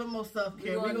need a little bit more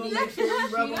self-care. We're We're gonna going to make sure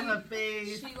we rub she- on her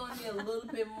face. She gonna need a little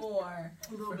bit more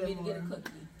A little for bit me to get a more.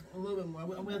 cookie. A little bit more.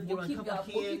 We'll give We'll her a keep couple y'all,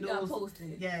 we'll keep y'all candles.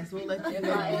 posted. Yes, we'll let you If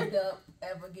know. I end up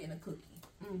ever getting a cookie.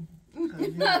 'Cause,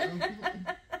 you know,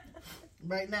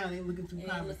 right now, they looking too Ain't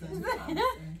promising. looking too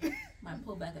promising. Might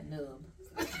pull back a nub.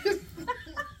 I'm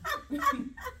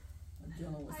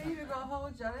dealing with I even something. gonna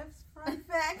hold y'all. That's front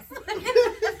facts.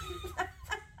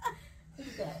 Look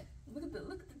at that. Look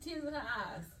at the tears in her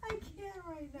eyes. I can't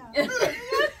right now.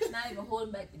 Not even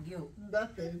holding back the guilt.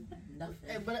 Nothing. Nothing.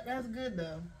 Hey, but that's good,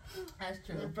 though. That's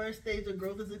The true. first stage of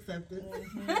growth is acceptance.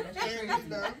 That's And, crazy. you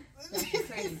know, That's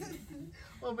crazy.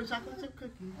 well, but chocolate chip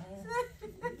cookies.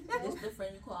 This the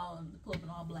friend you call pull up in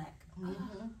all black.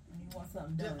 Mm-hmm. When you want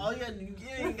something done. Oh yeah, you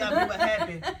ain't got to be what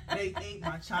happened. They ate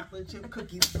my chocolate chip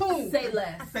cookies. Boom. Say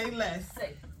less. Say less.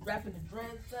 Say, wrapping the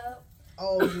dreads up.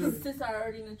 Oh, good. Sis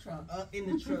already in the trunk. In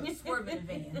the truck. Swerving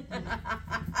the van.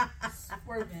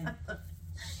 Swerving.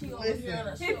 She over Listen, here on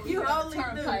a, she if over you here on only the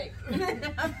turnpike.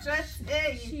 I'm just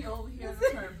saying. She over here on the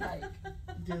turnpike.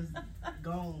 Just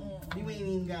gone. You ain't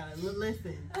even got to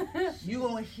listen. You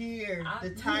gonna hear the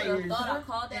You would tires have thought I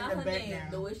called in out the her name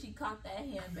background. the way she cocked that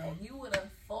handbag. You would have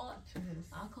thought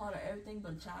I called her everything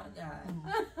but a child of God.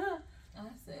 I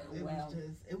said, wow.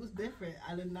 It was different.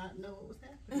 I did not know what was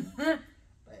happening.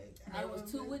 Like, There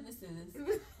was two witnesses.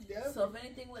 Yep. So if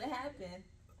anything would have happened,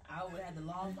 I would have had the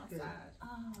law on my Good. side. Oh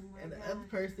my And the God. other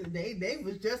person, they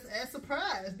was just as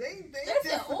surprised. They They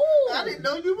said, just, ooh. I didn't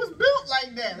know you was built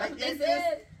like that. That's Like what they they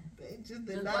said. They just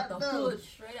did Just not like the know. hood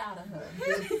straight out of her.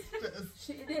 Just,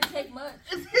 It didn't take much.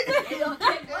 It don't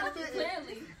take much,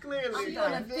 clearly. Clearly, She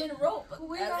on a thin rope.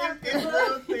 We That's it's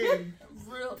real thin.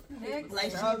 real. Next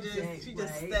Like subject, she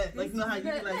just right? stepped. Like you know how you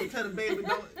like tell the baby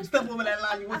don't step over that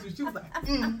line you want to. She was like,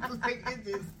 like it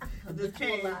just Full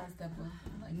came. line stepper.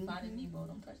 Like Finding Nemo.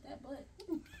 Don't touch that butt.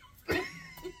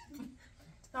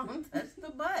 Don't touch the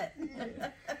butt.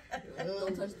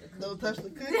 Don't touch the cookie. Don't touch the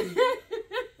cookie.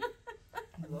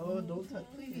 Lord, don't touch,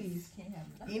 please. Can't have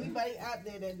nothing. Anybody out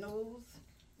there that knows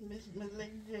Miss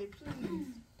Lady J, please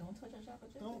Don't touch her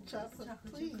chocolate chip. don't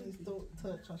cookies. please don't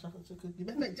touch our chocolate chip cookie.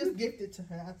 Matter of fact, just gift it to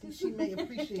her. I think she may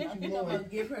appreciate I you think I'm more. gonna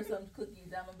give her some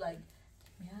cookies. I'm gonna be like,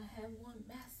 may I have one,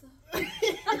 Master?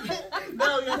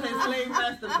 No, you're saying Slave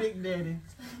Master Big Daddy.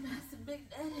 Master Big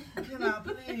Daddy. Can I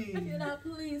please Can I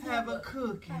please have a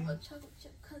cookie? have a chocolate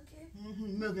chip cookie?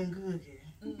 Milk and cookie.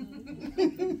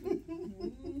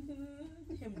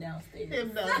 Him downstairs.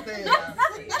 Him downstairs.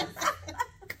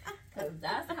 Cause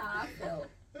that's how I felt.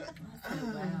 I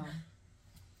said, wow.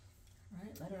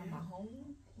 Right, let her in my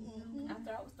home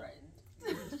after I was threatened.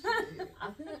 I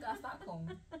think I got Stockholm.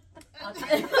 I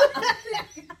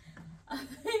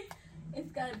think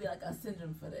it's gotta be like a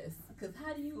syndrome for this. Cause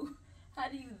how do you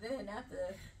then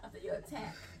after your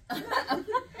attack?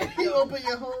 You open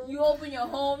your home. You open your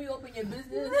home, you open your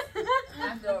business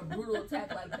after a brutal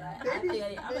attack like that. I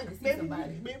think I'm going to see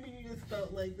somebody. Maybe you just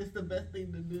felt like it's the best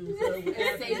thing to do. So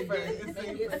It's safer. It's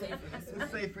Maybe safer. it's safer this way.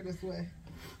 It's safer this way.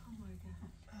 Oh my God.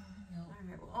 No. All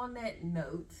right. Well, on that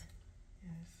note,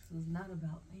 Yes. this was not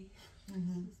about me.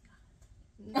 Mm-hmm.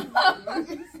 You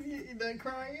done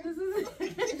crying? This is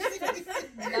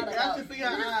Not I about should see her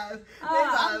eyes. Oh, They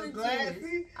I'm eyes in glassy.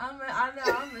 tears. I know,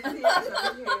 I'm in tears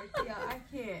over here. Yeah, I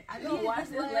can't. I You gonna watch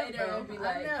this laugh, later though. and be I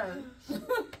like, know.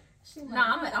 she No, like,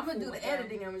 I'm "I gonna do fool the down."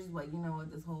 editing. I'm just like, you know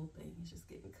what? This whole thing is just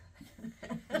getting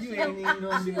cut. You ain't even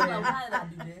gonna She do was like, that. why did I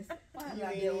do this? Why did I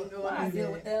You deal ain't with, gonna why I do deal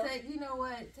that. with them? You know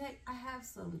what? I have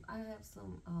some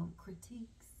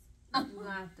critiques. We're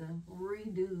gonna have to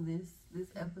redo this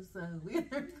episode.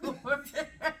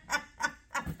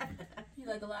 He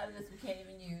like a lot of this we can't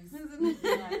even use.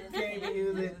 Can't even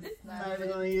use it. Not even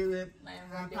gonna use it. Not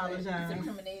even I gonna do it. apologize. It's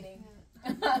incriminating.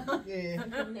 Yeah.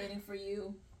 Incriminating for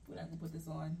you. We're not gonna put this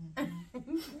on. No,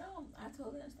 I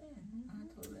totally understand. I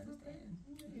totally understand.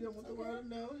 You don't want the world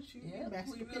to know that you Yeah,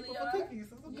 master we people really for are.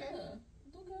 cookies. It's okay. Yeah,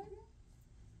 it's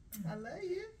okay. I love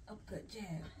you. Uppercut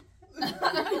jab.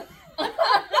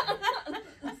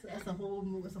 That's a whole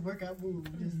move. It's a workout move.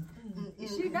 Just,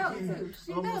 She knows too.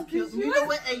 She almost knows. killed me. You know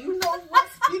what? And you know what?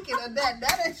 Speaking of that, now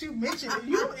that you mentioned it,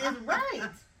 you is right.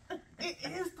 It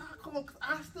is Stockholm. 'Cause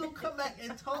I still come back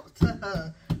and talk to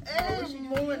her every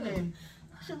morning.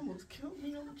 She almost killed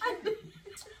me on the train.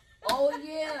 Oh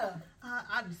yeah.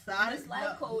 I decided This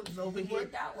life coach over here.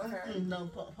 worked out with her. No,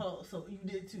 Paul. So you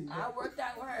did too. I worked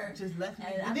out with her. Just left me.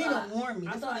 And You I didn't thought- even warn me.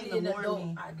 I This thought I wasn't even needed an warn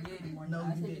me. adult. I did warn No, you. I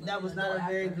you said did. you That need was an not a adult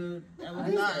very after. good. That I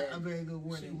was not said a very good she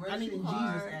warning. worked I needed too Jesus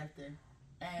hard. after.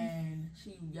 And she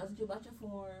yelled at you about your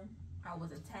form. I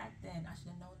was attacked then. I should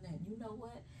have known then. You know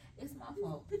what? It's my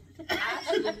fault. I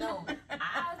should have known.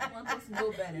 I was one supposed to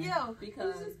know better. Yo,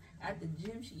 because at the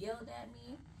gym she yelled at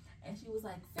me and she was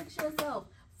like, fix yourself,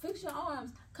 fix your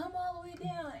arms, come all the way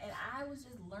down. And I was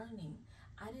just learning.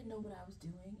 I didn't know what I was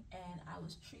doing and I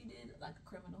was treated like a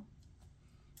criminal.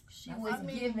 She was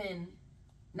given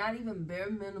not even bare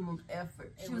minimum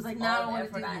effort. She was like, "No, all I the don't want to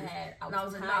effort do I this." had. And I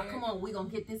was like, "No, come on, we gonna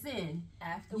get this in.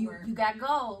 After You work, got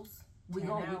goals. We 10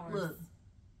 gonna hours. look.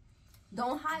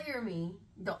 Don't hire me.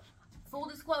 Don't. Full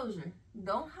disclosure.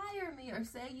 Don't hire me or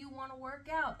say you want to work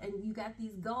out and you got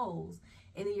these goals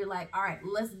and then you're like, all right,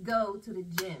 let's go to the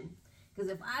gym. Because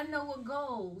if I know what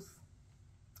goals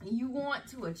you want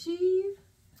to achieve,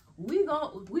 we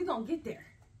gonna get there."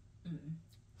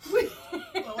 Well,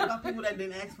 what about people that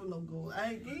didn't ask for no goal?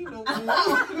 I ain't gave no goal.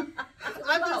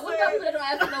 I just what about people that don't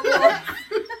ask for no goals?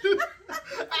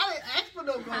 I didn't ask for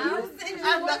no goal.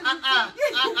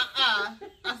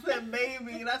 I said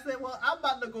maybe, and I said, well, I'm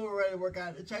about to go ready to work out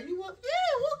at the church. You want? Yeah,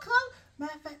 we'll come.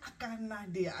 Matter of fact, I got an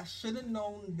idea. I should have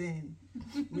known then.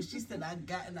 When she said I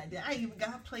got an idea, I even got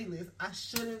a playlist. I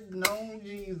should have known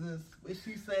Jesus when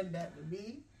she said that to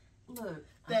me. Look,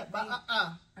 That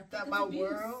my abuse.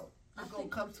 world is gonna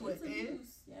come to an end.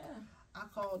 Yeah. I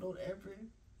called on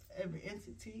every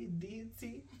entity,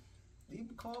 deity. You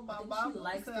can call my I think mom. she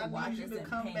likes Said, to I watch need you us to in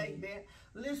come pain. back there.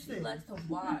 Listen. She likes to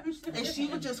watch. And she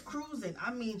was just cruising.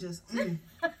 I mean, just I'm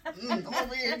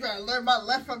over here trying to learn my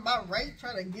left from my right,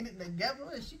 trying to get it together.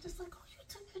 And she just like, oh,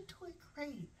 you're doing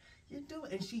great. You're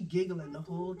doing, and she giggling the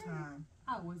whole time.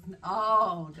 I was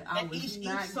Each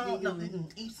not song,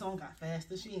 giggling. each song got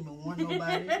faster. She didn't even want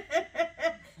nobody.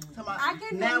 I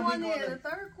get now that one we in gonna. the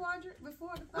third quadrant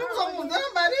before the third. We was almost done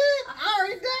by then. I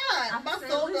already died. I My said,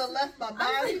 soul done listen, left my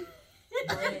body.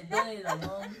 Don't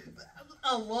alone.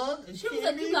 A lung. She was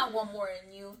like, you got one more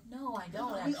in you. No, I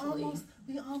don't actually.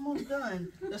 We almost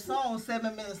done. The song's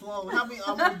 7 minutes long. How we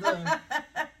almost done?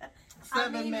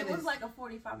 7 minutes. It was like a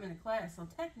 45-minute class, so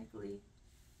technically,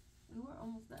 we were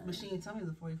almost done. But she didn't tell me it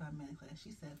was a 45-minute class.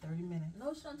 She said 30 minutes.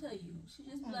 No, she don't tell you. She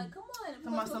just be like, come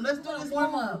on. Let's do this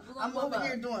warm move. up. I'm over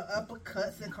here doing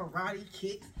uppercuts and karate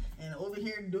kicks and over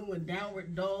here doing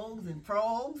downward dogs and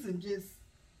frogs and just...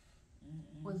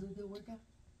 Was it a good workout?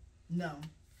 No.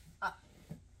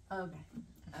 Okay.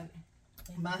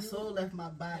 My soul left my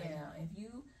body. Yeah, if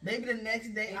you... Maybe the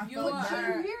next day I you felt are- better.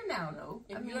 You're here now, though.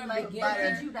 If I mean, you're like,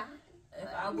 beginner- did you die? If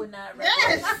I would not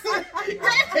Yes! Yes!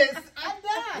 I This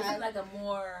died. is like a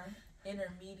more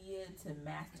intermediate to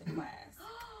master class.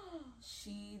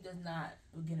 She does not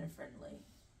beginner friendly.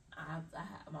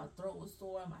 My throat was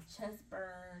sore, my chest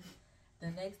burned. The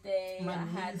next day, My I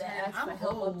had knees to hurt. ask for I'm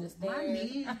help up old. the My stairs.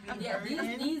 knees be Yeah, these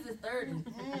hurting. knees is 30.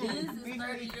 These is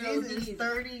 30-year-old These knees. is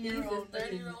 30-year-old These is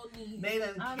 30-year-old knees. They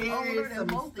done I'm carried older than some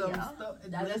both of y'all. stuff.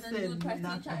 That doesn't do with prestige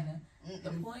nothing. China.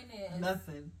 The point is,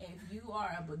 Nothing. if you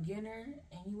are a beginner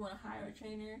and you want to hire a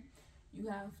trainer, you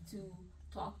have to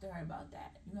talk to her about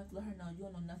that. You have to let her know you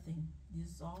don't know nothing. This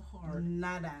is all hard.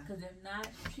 Nada. Because if not,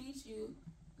 she treats you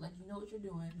like you know what you're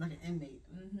doing. Like an inmate.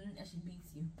 And she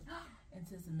beats you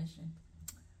into submission.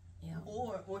 Yeah.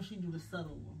 Or she do the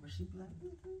subtle one where she be like,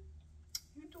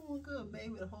 you're doing good,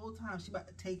 baby, the whole time. She about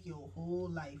to take your whole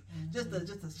life. Just a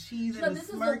cheese So and a this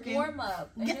smirking. is a warm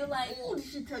up, and you're like, ooh, she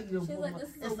should tell you the she's warm like, up. this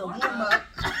is It's a a warm warm up. up.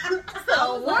 It's a I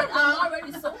was warm like, I'm up.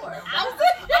 already sore. I'm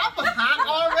hot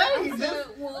already. I said,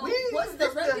 well, we- what's the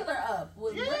this regular up?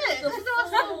 Well, Yeah, what's the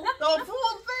the full?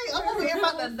 full thing. I'm over here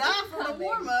about to die from the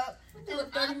warm up. Do a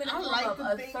 30-minute warm like up. to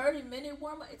A think 30-minute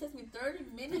warm up. It takes me 30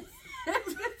 minutes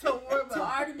to warm to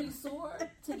up. already be sore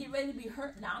to get ready to be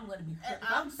hurt. Now I'm gonna be hurt. And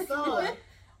I'm sore.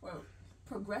 Or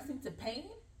progressing to pain.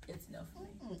 It's no for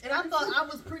me. And I thought I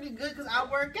was pretty good because I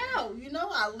work out. You know,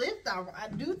 I lift, I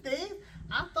do things.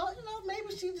 I thought,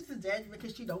 maybe she just exaggerated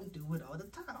because she don't do it all the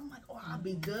time. I'm like, oh, I'll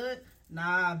be good.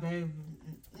 Nah, baby.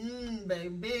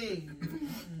 Baby.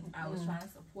 I was trying to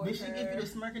support Did she her. give you the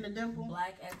smirk and the dimple?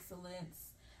 Black excellence.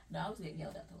 No, I was getting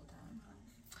yelled at the whole time.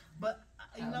 But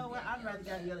you know what? I'd Yeah. rather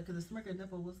get yelled because the smirk and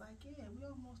dimple was like, yeah, we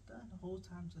almost done. The whole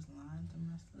time just lying to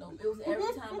myself. No, it was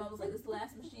every time I was like, this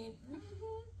last machine.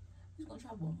 We're gonna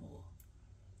try one more.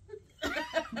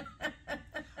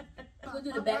 You're gonna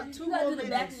do the back. You gotta do the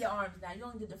back of your arms now. You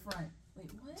only did the front. Wait,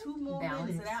 what? 2 more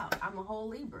Balance minutes. it out. I'm a whole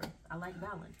Libra. I like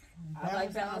balance. I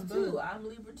like balance too. I'm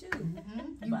Libra too.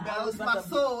 You But I balanced was my about to-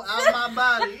 soul out of my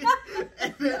body.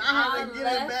 And then I had to get it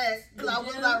left back because I the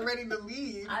was gym. not ready to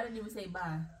leave. I didn't even say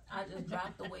bye. I just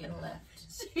dropped the weight and left.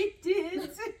 She did.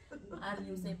 I didn't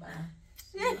even say bye.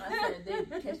 I said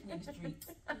they'd catch me in the streets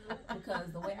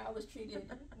because the way I was treated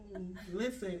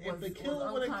Listen, if was the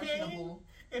killer would have came, unconscionable.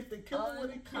 If the killer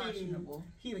would have came, Unconscionable.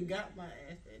 he'd have got my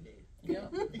ass that day.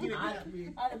 Yep. He'd have got me.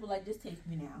 I'd have been like, just take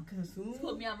me now. Cause soon,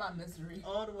 Put me out my misery.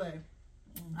 all the way.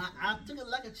 I took it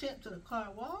like a champ to the car.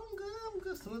 Well, I'm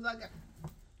good. As soon as I got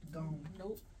gone.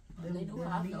 Nope. Them- They knew them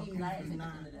how I felt because I had knees, taken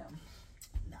nah. into them.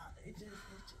 Nah, it just.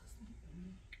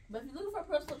 But if you're looking for a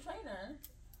personal trainer,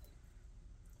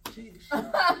 She,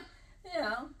 you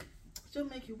know, she'll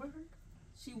make you work.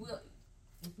 she will.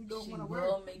 If you don't She want to will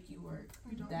work, make you work.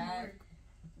 you don't That work.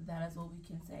 that is what we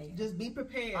can say. Just be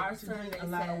prepared Our to drink survey a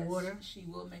lot of says water. she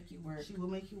will make you work. She will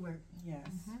make you work. Yes.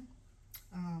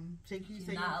 Take you She's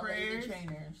say your not a prayers. lazy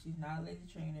trainer. She's not a lazy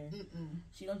trainer. Mm-mm.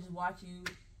 She don't just watch you.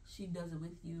 She does it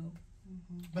with you.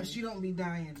 But she don't be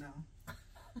dying though.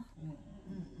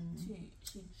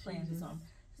 She plans this on.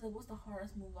 She's like, what's the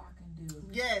hardest move I can do?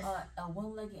 Yes. A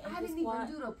one-legged ankle I didn't squat.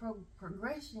 even do the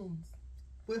progressions.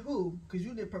 With who? Because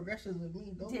you did progressions with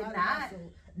me. Don't Did lie to not. myself.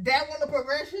 That one, the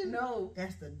progression? No.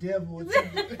 That's the devil.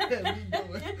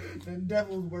 The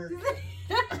devil's work.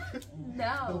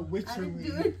 No. The witchery. I didn't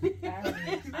do it.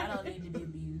 I don't need to be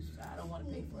abused. I don't want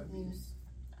to pay for abuse.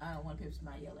 I don't want to pay for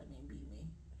somebody yell at me and beat me.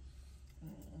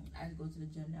 I just go to the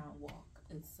gym now and walk.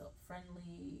 It's so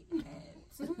friendly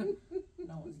and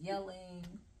no one's yelling.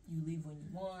 You leave when you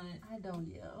want. I don't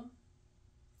yell.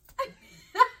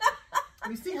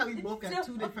 You see how we both got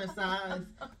two different sides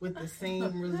with the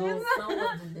same result?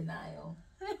 Someone's in denial.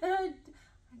 I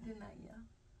did not yell.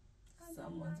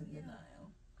 Someone's in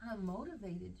denial. I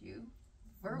motivated you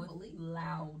verbally. With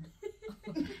loud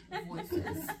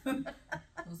voices. It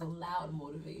was a loud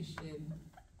motivation.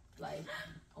 Like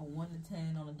a 1 to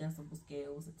 10 on a decibel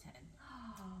scale was a 10.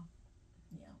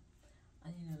 Yeah. I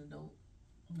need an adult.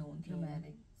 No one can.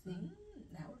 Dramatic. See?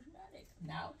 Now we're dramatic.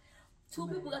 Now, two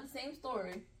people got the same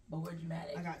story, but we're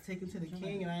dramatic. I got taken to the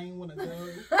king and I didn't want to go.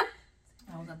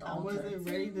 I was at the I altar. wasn't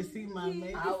ready to see my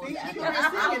mate. I was See, at you the, were I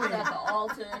singing was it. at the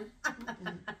altar.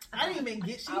 I didn't even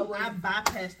get you. I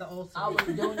bypassed the altar. I was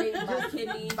donating my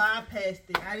kidney. Bypassed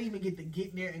it. I didn't even get to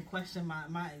get there and question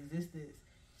my existence.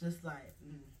 Just like,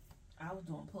 I was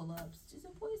doing pull-ups. Just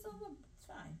pull yourself up. It's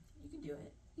fine. You can do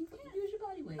it. You can use your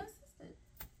body weight. Assisted.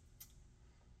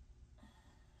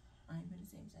 I ain't been the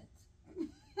same sex.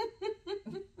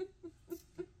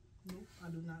 nope, I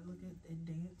do not look at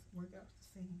dance workouts the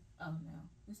same. Oh no,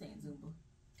 this ain't Zumba.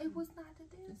 It was not the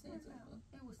dance This ain't workout.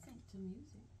 Zumba. It was synced to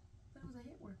music. But it was a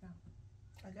hit workout.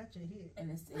 I got your head.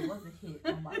 And it was a hit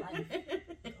on my life.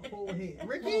 A whole head.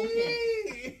 Ricky! Whole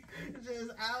head.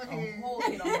 Just out A here. whole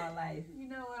hit on my life. You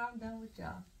know what? I'm done with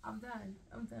y'all. I'm done.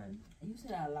 You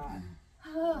said that a lot.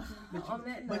 On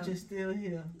that But note, you're still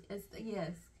here. it's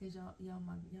yes, cause y'all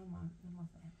my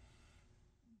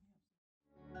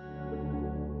family.